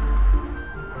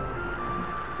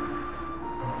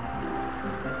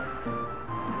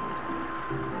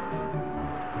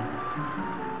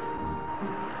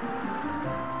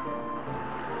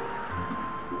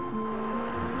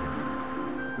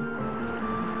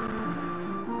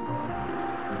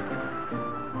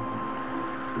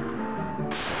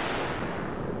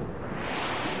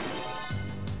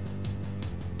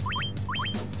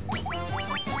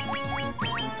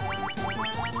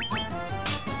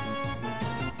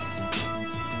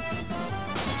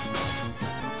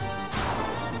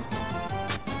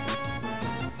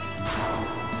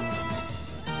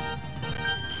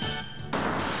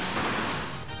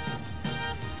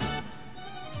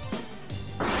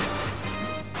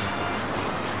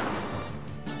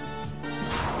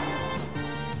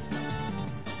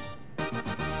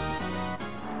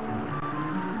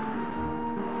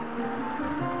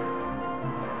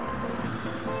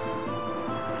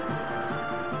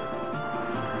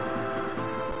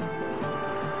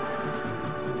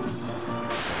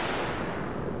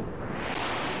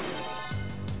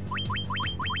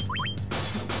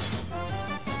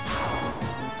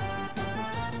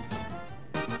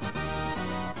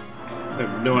 I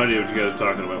have no idea what you guys are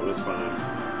talking about, but it's fine.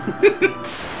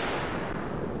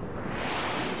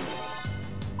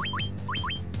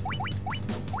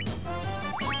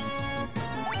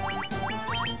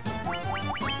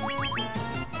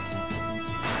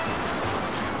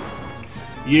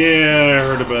 Yeah, I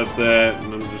heard about that,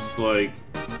 and I'm just like,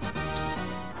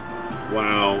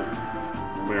 wow,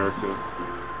 America.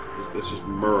 That's just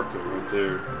America right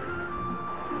there.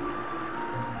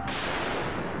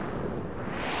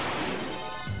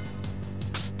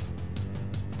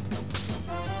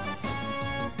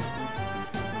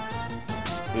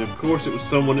 And of course it was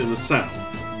someone in the South.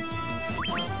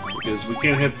 Because we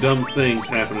can't have dumb things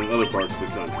happen in other parts of the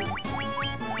country.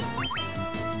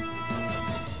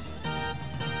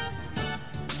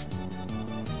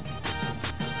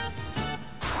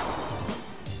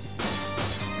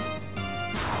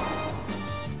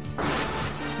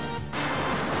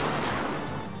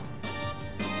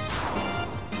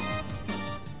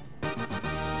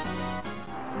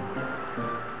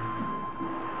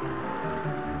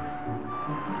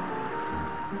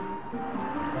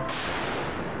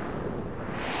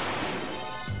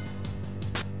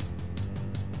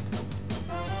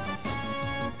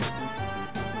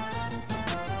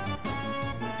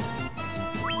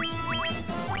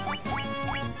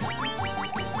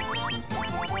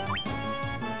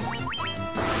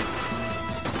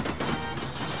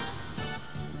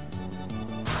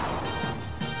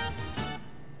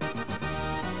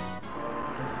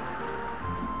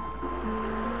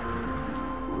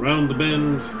 Round the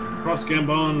bend, cross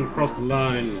Gambon, across the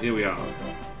line, here we are.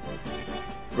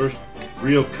 First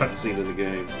real cutscene in the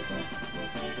game.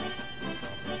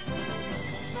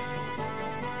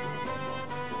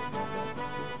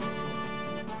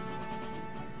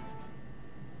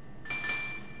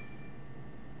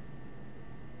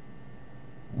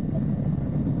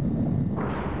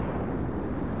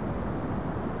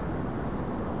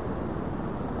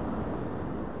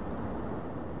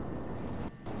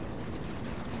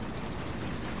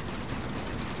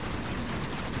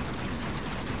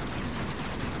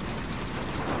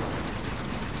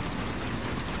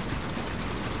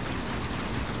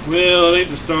 Well, it ain't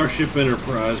the Starship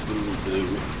Enterprise, but it'll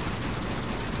do.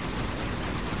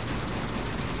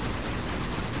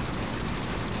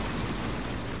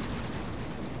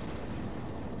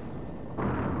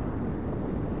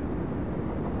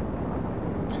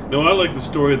 No, I like the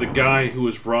story of the guy who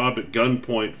was robbed at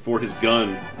gunpoint for his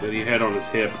gun that he had on his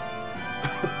hip.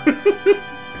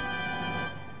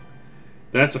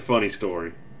 That's a funny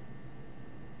story.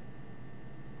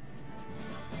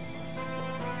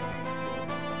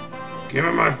 Give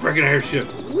me my freaking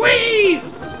airship. Whee!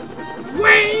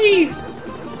 Whee!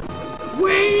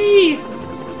 Whee!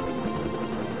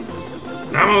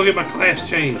 Now I'm gonna get my class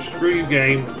changed. Screw you,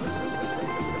 game.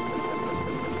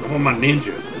 I want my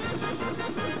ninja.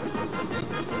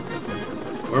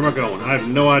 Where am I going? I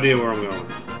have no idea where I'm going.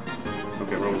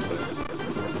 Okay, we're almost there.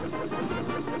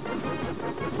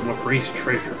 I'm gonna freeze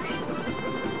treasures.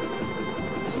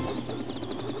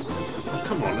 Oh,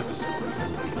 come on, this is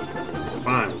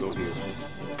fine. We'll go here.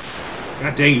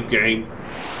 God dang you, game.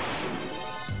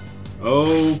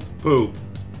 Oh, poop.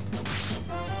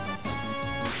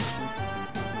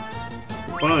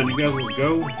 Fine, you guys want to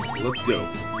go? Let's go.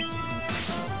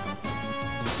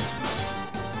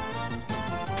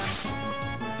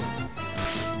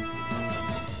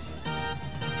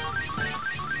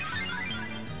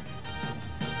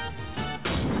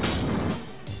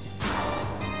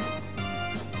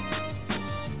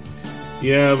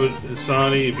 Yeah, but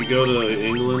Hassani, if you go to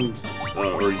England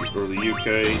or the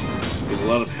UK, there's a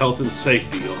lot of health and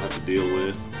safety you'll have to deal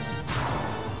with,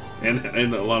 and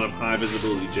a lot of high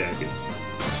visibility jackets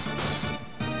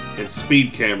and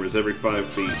speed cameras every 5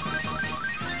 feet.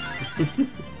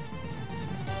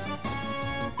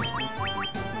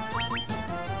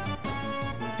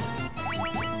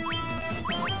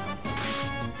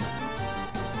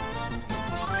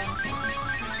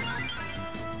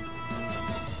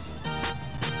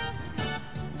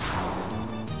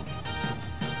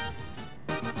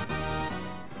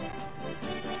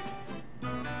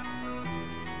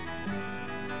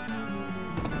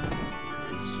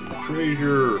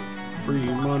 Treasure, free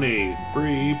money,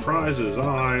 free prizes.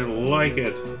 I like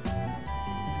it.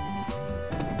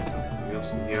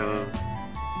 Yes, yeah.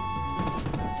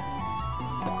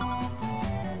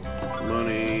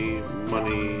 Money,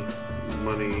 money,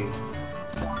 money.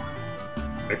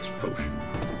 X potion.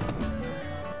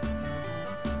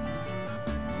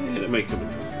 And it may come in.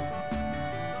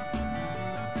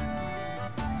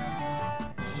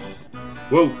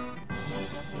 Whoa.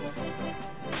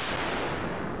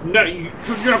 No, you're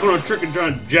not gonna trick and try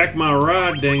and jack my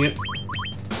ride, dang it.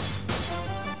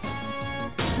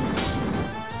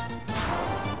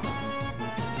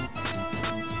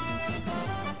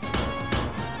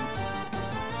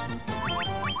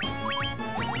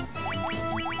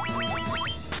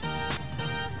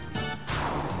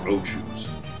 Oh, choose.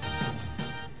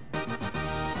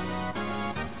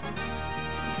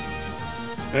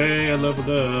 Hey, I leveled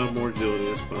up. More agility,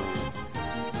 that's fine.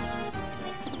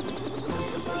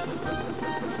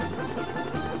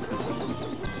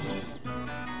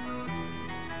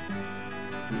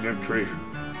 You have treasure.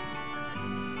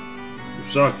 You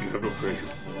suck, you have no treasure.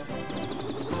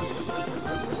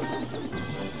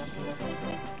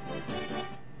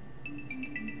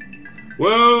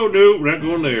 Whoa, no, we're not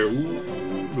going there.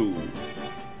 Ooh, no.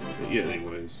 Yeah,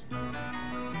 anyways.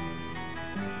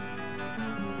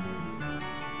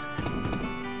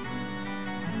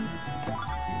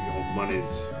 Your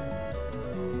monies.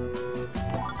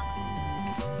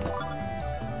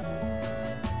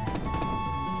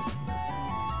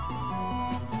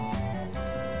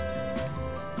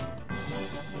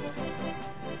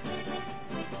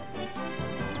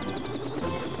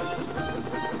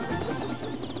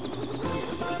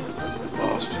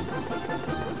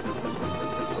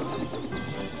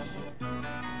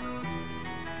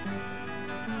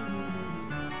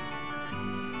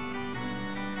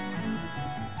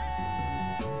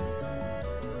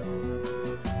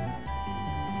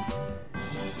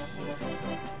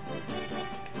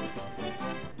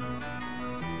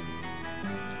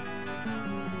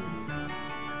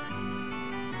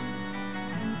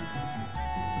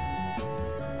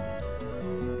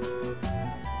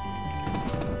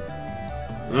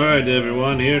 Alright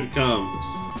everyone, here it comes.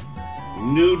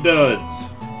 New duds.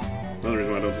 Another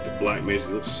reason why I don't take the black mages,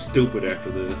 they look stupid after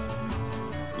this.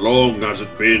 Long has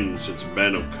it been since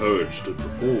men of courage stood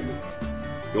before me.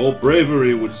 Your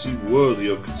bravery would seem worthy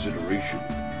of consideration.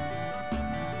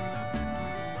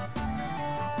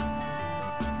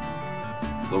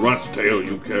 The rat's tail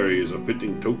you carry is a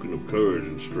fitting token of courage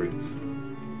and strength.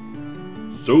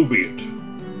 So be it.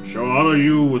 I shall honor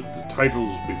you with the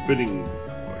titles befitting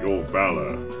your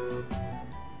valor.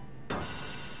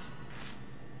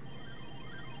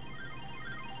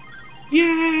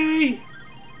 Yay!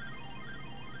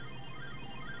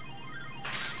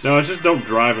 No, it's just don't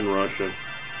drive in Russia.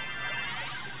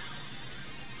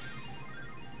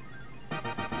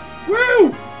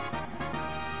 Woo!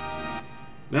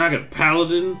 Now I got a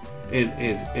paladin and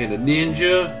a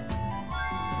ninja,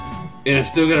 and I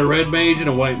still got a red mage and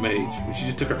a white mage. But she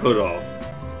just took her hood off.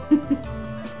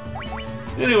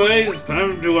 Anyways, it's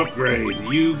time to upgrade.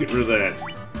 You get rid of that.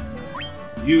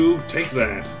 You take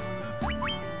that. I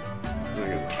got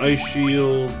an ice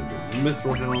shield, I got a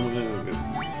mithril helmet, I got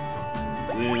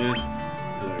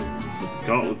put the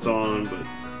gauntlets on, but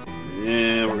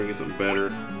yeah, we're gonna get something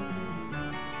better.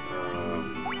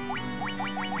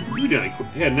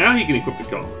 Yeah, now he can equip the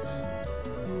gauntlets.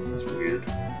 That's weird.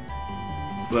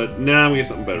 But now we get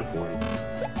something better for him.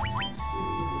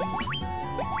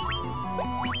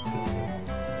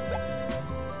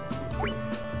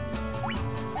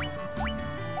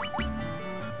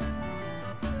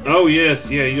 Oh yes,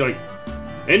 yeah, you like,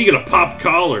 and you get a popped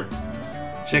collar.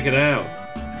 Check it out.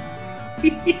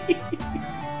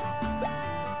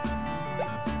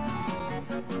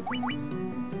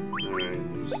 Alright,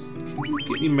 can you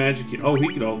get any magic? Oh, he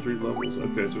get all 3 levels.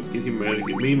 Okay, so let's get him magic,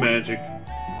 get me magic.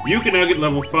 You can now get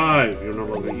level 5. You're no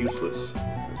longer useless.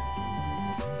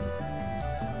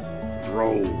 Let's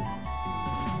roll.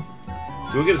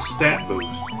 Do I get a stat boost?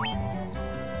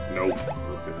 Nope.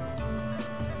 Okay.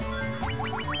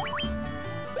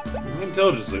 My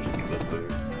intelligence is actually getting up there.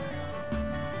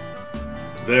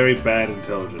 It's very bad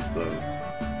intelligence, though.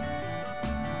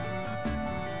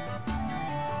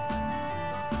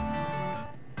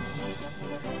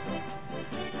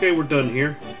 Okay, we're done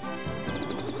here.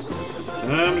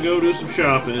 Time to go do some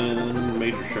shopping.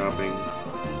 Major shopping.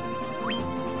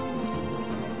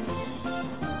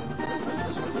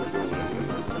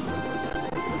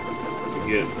 To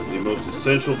get the most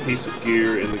essential piece of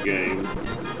gear in the game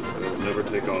that will never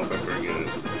take off after I get it.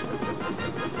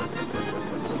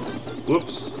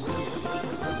 Whoops.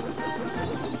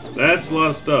 That's a lot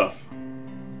of stuff.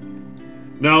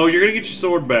 No, you're gonna get your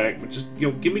sword back, but just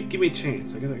give me a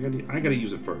chance. I gotta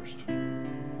use it first.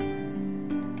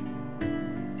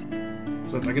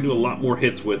 So I can do a lot more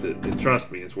hits with it, and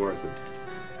trust me, it's worth it.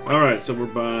 Alright, so we're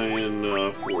buying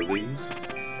 4 of these.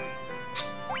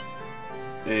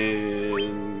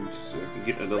 And so I can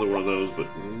get another one of those, but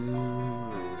I'm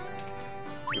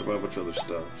gonna buy a bunch of other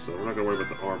stuff, so we're not gonna worry about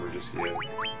the armor just yet.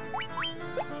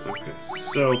 Okay,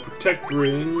 so protect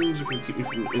rings are gonna keep me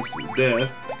from instant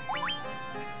death.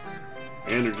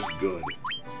 And they're just good.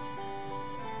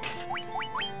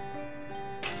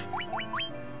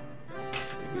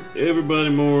 Give everybody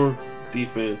more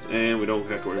defense, and we don't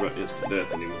have to worry about instant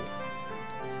death anymore.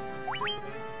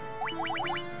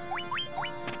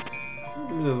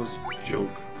 That was a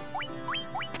joke.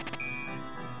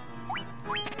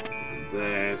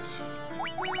 That.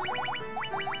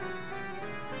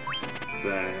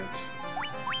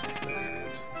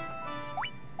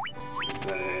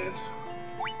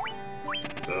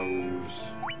 Those.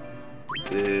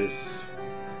 This.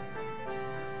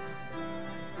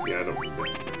 Yeah, I don't need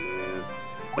that.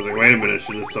 I was like, wait a minute, I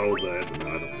should have sold that. No, I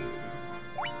don't need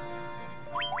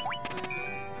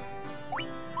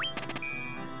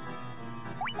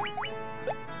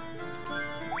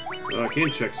that. I can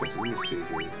check something. Let me see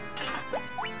here.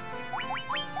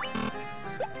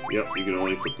 Yep, you can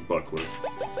only put the buckler.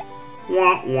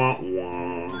 Wah, wah,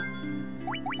 wah.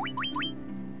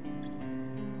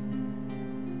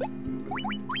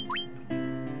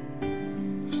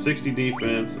 60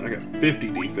 defense, I got 50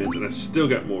 defense, and I still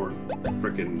got more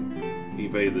frickin'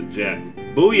 evade than Jack.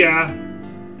 Booyah!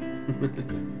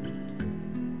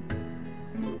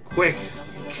 Quick!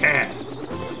 Cat!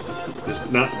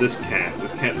 Not this cat.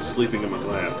 This cat is sleeping in my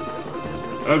lap.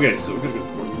 Okay, so we're gonna go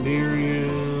Corneria.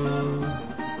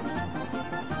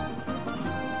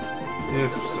 Yes,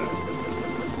 we're set.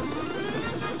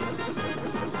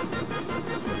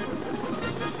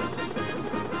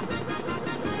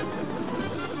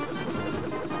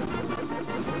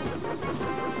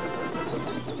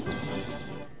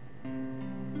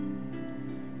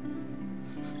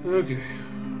 Okay.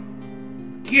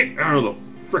 Get out of the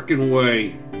frickin'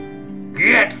 way!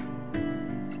 Get!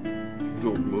 You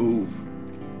don't move.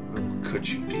 I will cut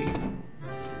you deep.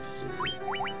 Let's see.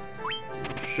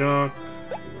 Shock.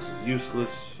 This is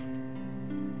useless.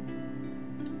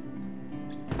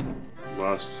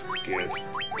 Must get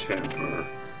temper.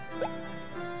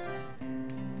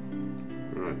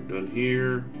 Alright, done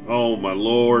here. Oh my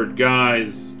lord,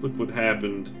 guys! Look what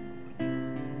happened.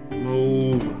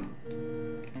 Move.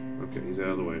 Okay, he's out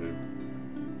of the way now.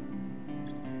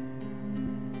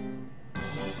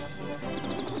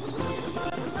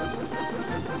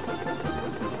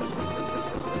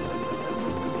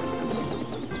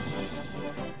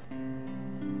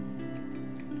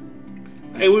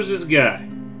 Hey, where's this guy?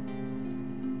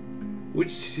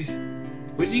 Where's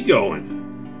he going?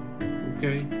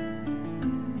 Okay.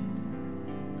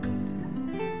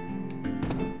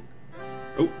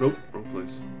 Oh, nope, wrong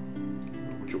place. A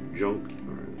bunch of junk.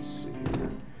 Alright, let's see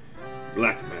here.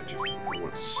 Black magic. I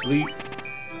want sleep.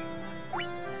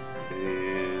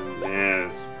 And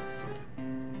that's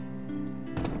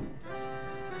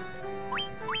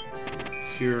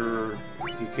cure.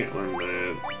 You can't learn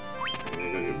that.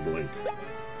 I'm gonna get blink.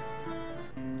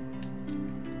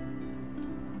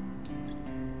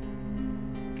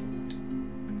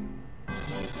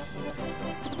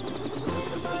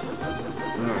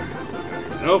 Alright.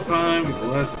 Oh, fine. Get the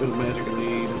last bit of magic I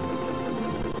need.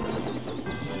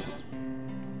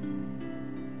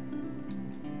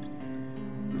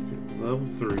 Okay, level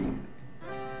 3.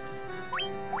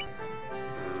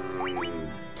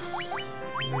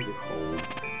 Maybe hold.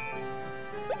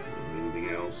 Anything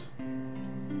else?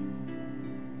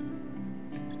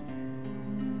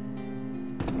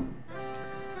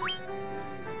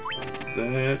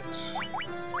 That.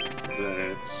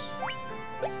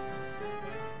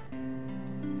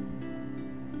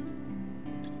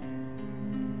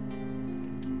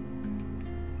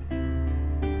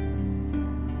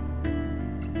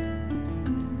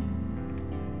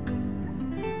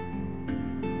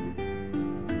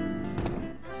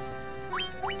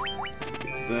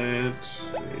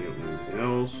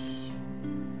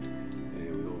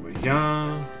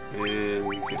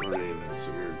 can't learn any of that, so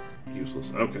you're useless.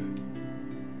 Okay.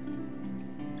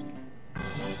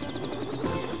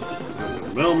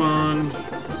 Melmond.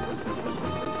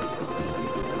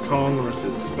 Kong, the rest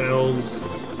of his spells.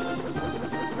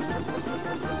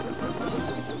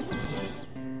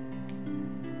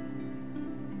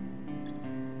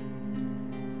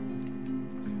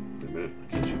 Wait a minute.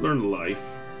 Can't you learn life?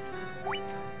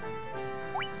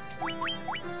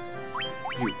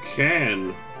 You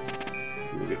can.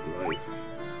 You get life.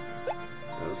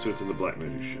 So it's in the Black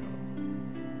Magic Shell.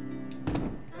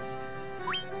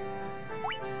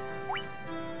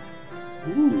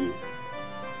 Ooh.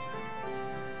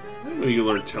 I didn't know you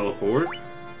learned teleport.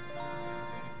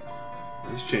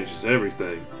 This changes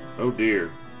everything. Oh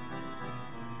dear.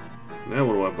 Now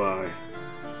what do I buy?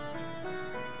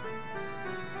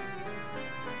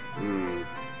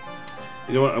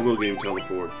 You know what? I will get him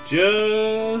teleport.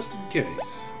 Just in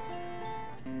case.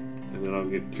 And then I'll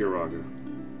get Curaga.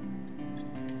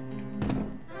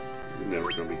 You're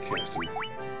never going to be casting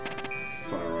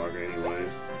Firaga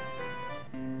anyways.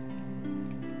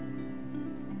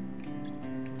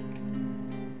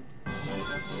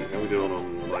 Let's see how we doing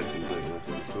on life and thing.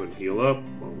 Okay, let's go ahead and heal up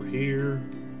while we're here.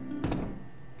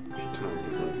 How much time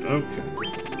is left? Okay,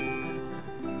 let's see.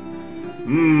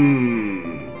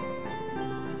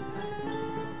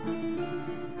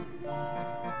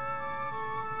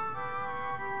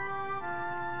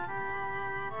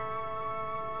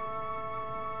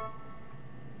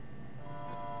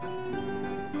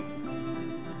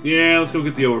 Yeah, let's go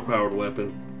get the overpowered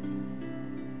weapon.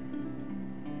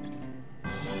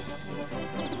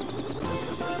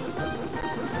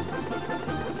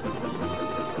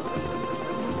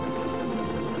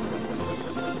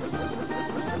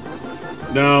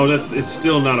 No, it's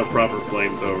still not a proper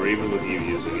flamethrower, even with you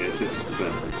using it. It's just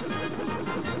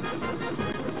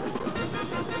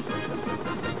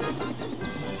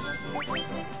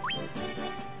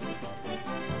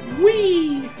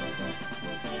Whee!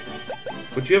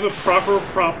 But you have a proper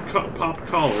popped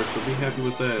collar, so be happy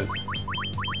with that.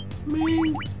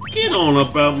 Man, get on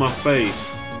up out my face.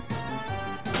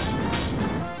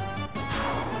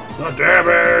 The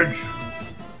damage!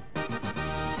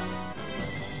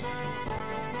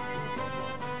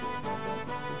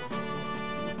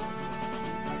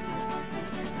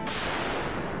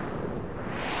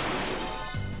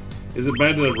 Is it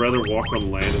bad that I'd rather walk on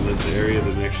land in this area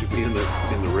than actually be in the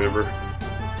river?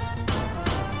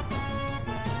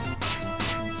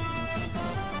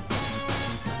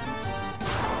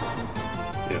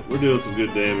 Yeah, we're doing some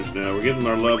good damage now. We're getting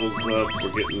our levels up,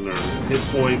 we're getting our hit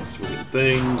points, we're getting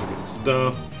things, we're getting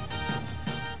stuff.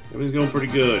 Everything's going pretty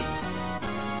good.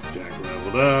 Jack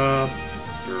leveled up.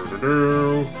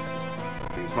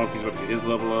 Jeez, Honky's about to get his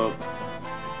level up.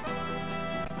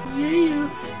 Yeah.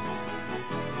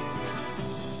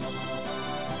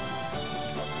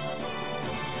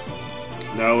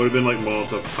 No, it would have been like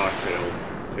Molotov cocktail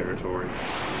territory.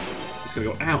 It's gonna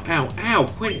go, ow, ow, ow,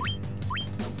 quit it!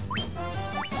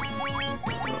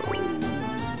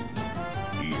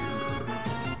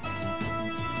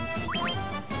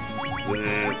 Oh, dear.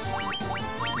 That.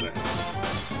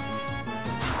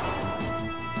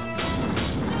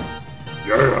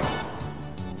 Yeah!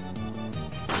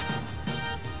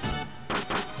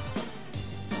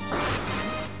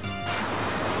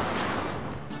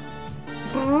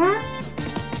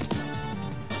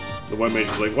 The White Mage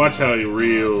is like, watch how your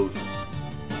real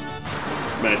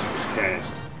magic is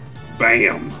cast.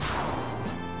 Bam!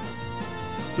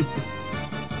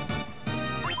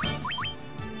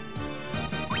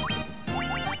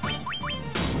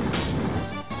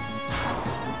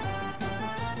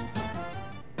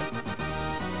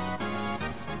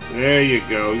 There you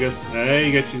go. You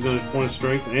got you another point of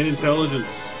strength and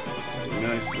intelligence.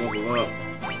 Nice level up.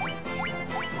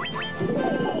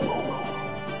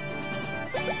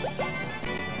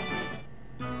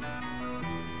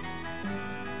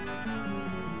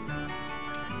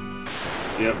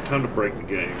 Yep, time to break the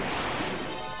game.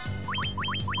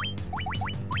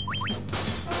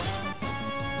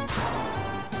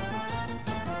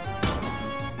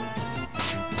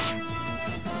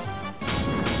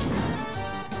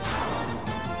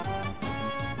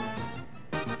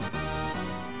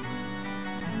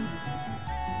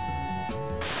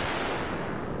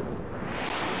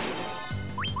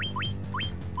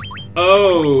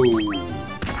 Oh!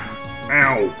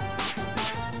 Ow!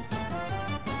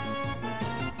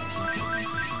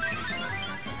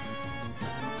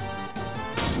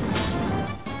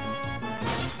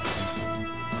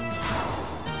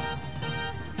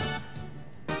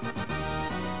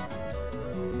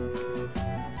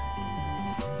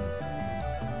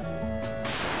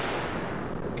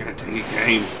 God dang you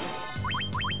came.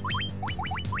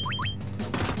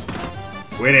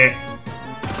 Quit it.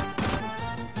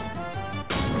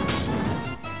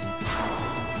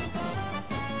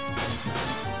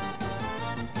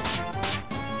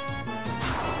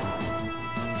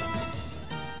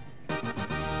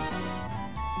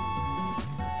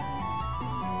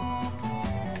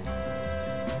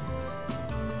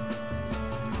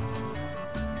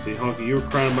 See, Honky, you were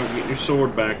crying about getting your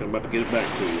sword back, and I'm about to get it back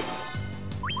to you.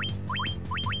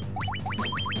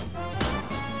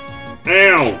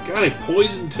 Ow! Got it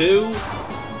poisoned too?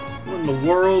 What in the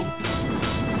world?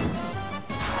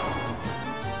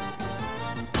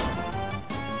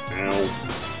 Ow.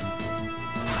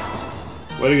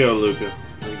 Way to go, Luca.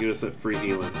 Way to get us that free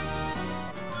healing.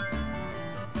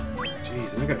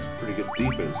 Jeez, that guy's pretty good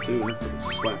defense too. They're freaking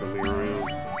slapping me around.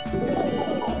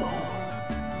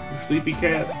 You sleepy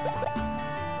cat?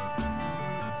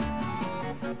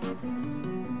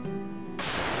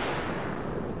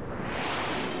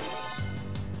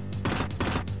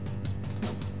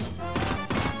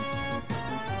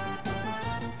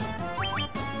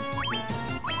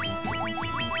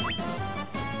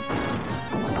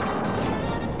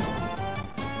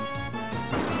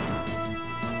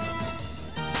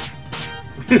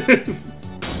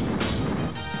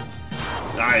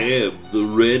 I am the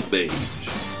Red Mage.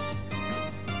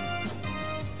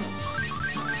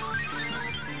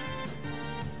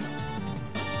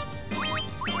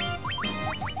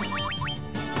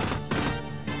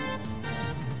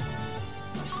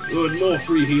 Good, more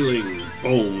free healing.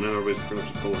 Boom, now everybody's pretty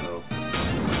much at full health.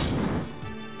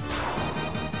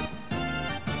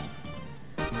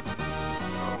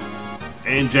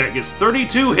 And Jack gets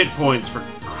 32 hit points for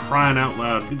crying out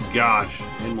loud. Good gosh.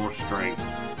 And more strength.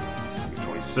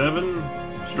 27.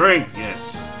 Strength,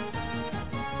 yes.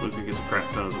 Luca gets a crap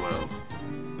ton as well.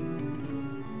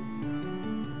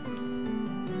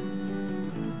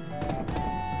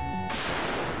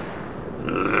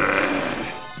 Ugh.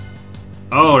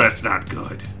 Oh, that's not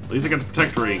good. At least I got the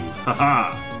protect rings.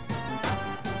 Haha.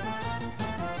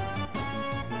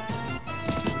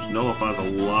 Which nullifies a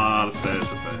lot of status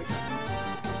effects.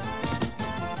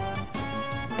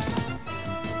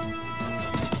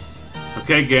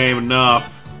 Okay, game, enough.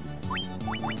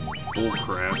 Bull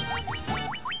crap.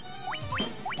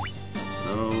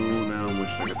 Oh, now I'm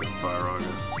wishing I got that fire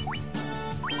auger.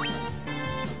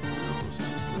 Let's do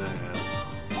that.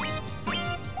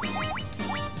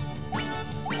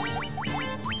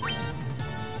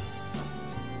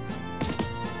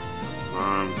 Come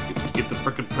on, get the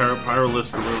frickin'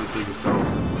 Pyrolisk or whatever the thing is called.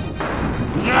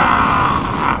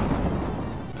 Yeah!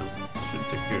 Should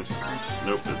take care of.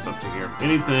 Nope, that's not taking care of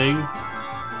anything.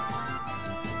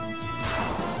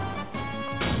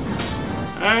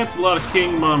 That's a lot of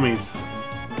king mummies. I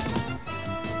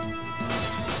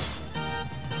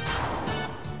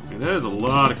mean, that is a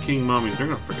lot of king mummies. They're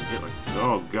gonna freaking hit like,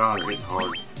 oh god, they're hitting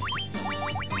hard.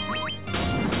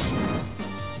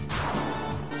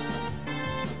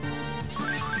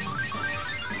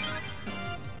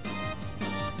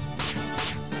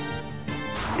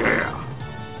 Yeah.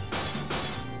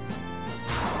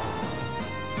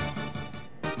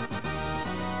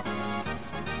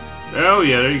 Oh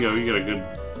yeah, there you go. You got a good,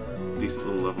 decent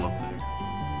little level up there.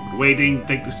 Waiting,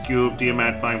 take this cube.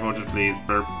 Tiamat, flying fortress, please.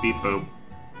 Burp, beep, boop.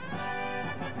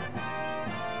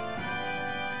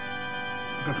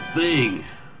 I got a thing.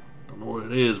 Don't know what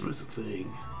it is, but it's a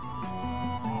thing.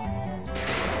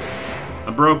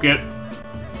 I broke it.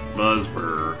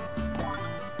 Buzzbur.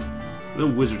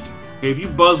 Little wizards. Okay, if you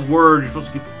buzz word, you're supposed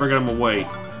to get the frick out of my way.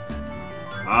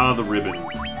 Ah, the ribbon.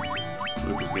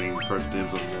 Luke is getting the first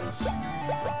dibs on this.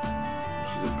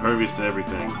 She's impervious to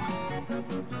everything.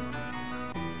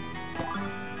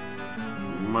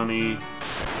 Money.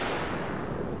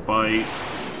 Fight.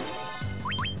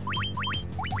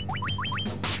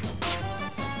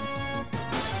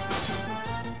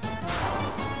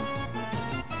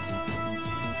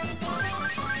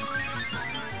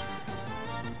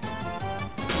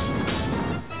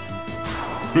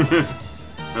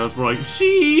 That was more like,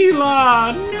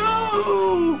 Sheila,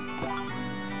 no!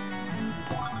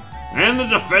 And the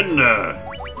defender!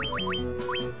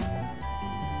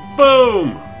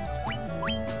 Boom!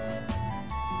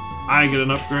 I get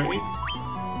an upgrade.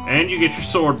 And you get your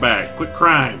sword back. Quit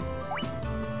crying.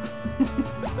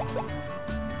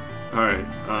 Alright,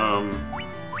 I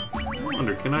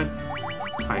wonder, can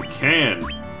I can.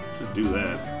 Just do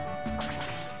that.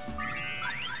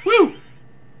 Woo!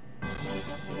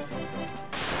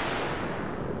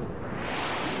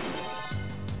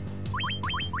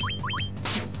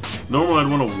 Normally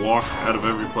I'd want to walk out of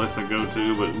every place I go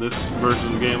to, but in this version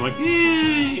of the game, I'm like,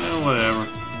 yeah, you know, whatever.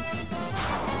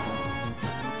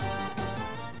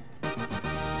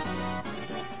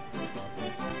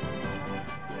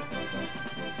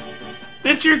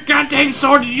 That's your goddamn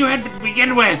sword that you had to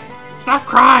begin with! Stop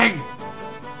crying!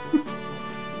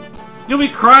 You'll be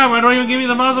crying when I don't even give you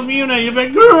the Masamune. You'll be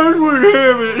like, God, we're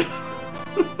having it.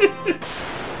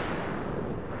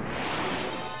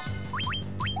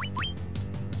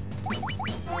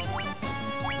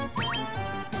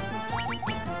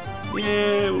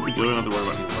 Yeah, we'll be good. We don't have to worry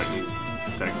about any lightning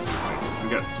attacks. We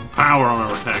got some power on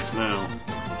our attacks now.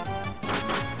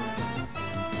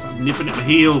 Stop nipping at my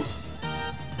heels.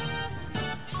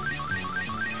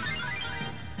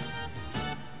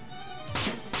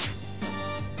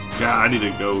 God, I need to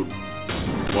go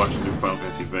watch through Final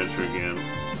Fantasy Adventure again.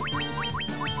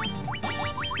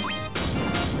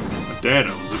 My dad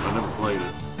owns it, but I never played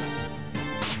it.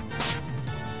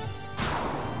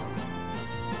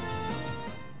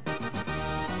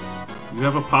 You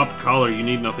have a popped collar, you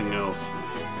need nothing else.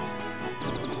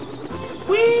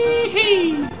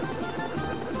 Wee-hee!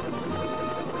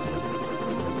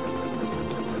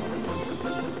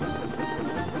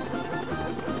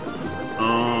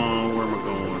 Where am I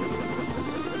going?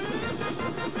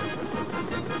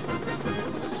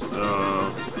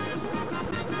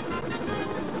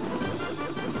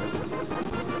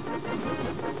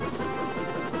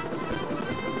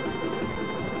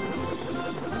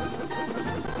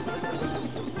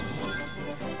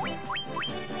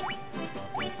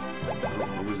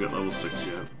 Nobody's got level 6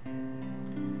 yet.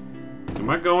 Am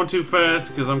I going too fast?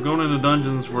 Because I'm going into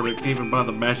dungeons where they can't even buy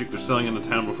the magic they're selling in the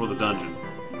town before the dungeon.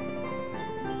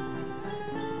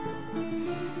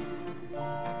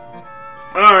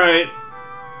 Alright.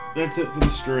 That's it for the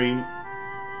stream.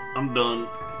 I'm done.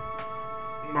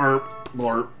 Blurp,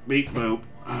 blurp, beep, boop.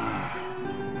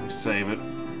 Save it.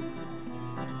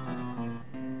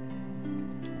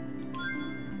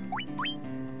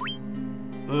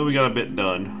 Well, we got a bit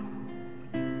done.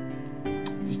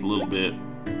 Just a little bit.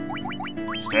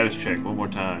 Status check one more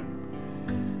time.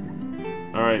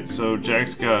 Alright, so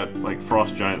Jack's got like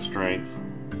frost giant strength.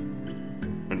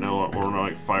 Or no,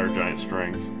 like fire giant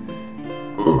strength.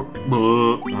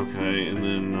 Okay, and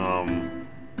then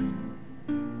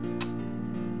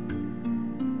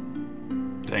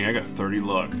dang, I got 30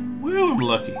 luck. Well, I'm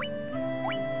lucky.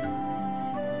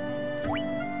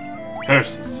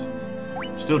 Curses.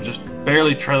 Still just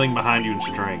barely trailing behind you in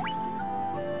strength.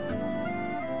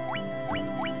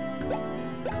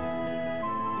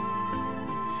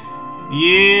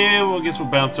 Yeah, well, I guess we'll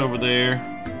bounce over there.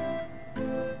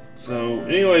 So,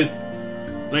 anyways,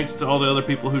 thanks to all the other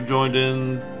people who joined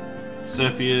in.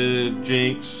 Zephia,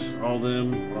 Jinx, all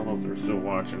them. I don't know if they're still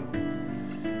watching.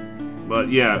 But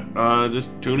yeah,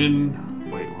 just tune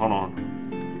in. Wait, hold on.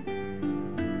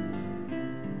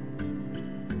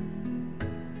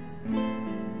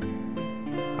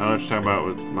 I don't know what you're talking about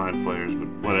with Mind Flayers, but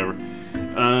whatever.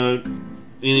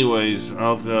 Anyways,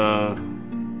 I'll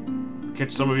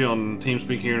catch some of you on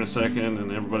TeamSpeak here in a second,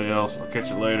 and everybody else, I'll catch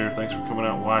you later. Thanks for coming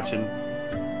out and watching.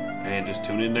 And just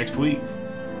tune in next week.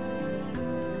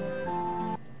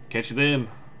 Catch you then.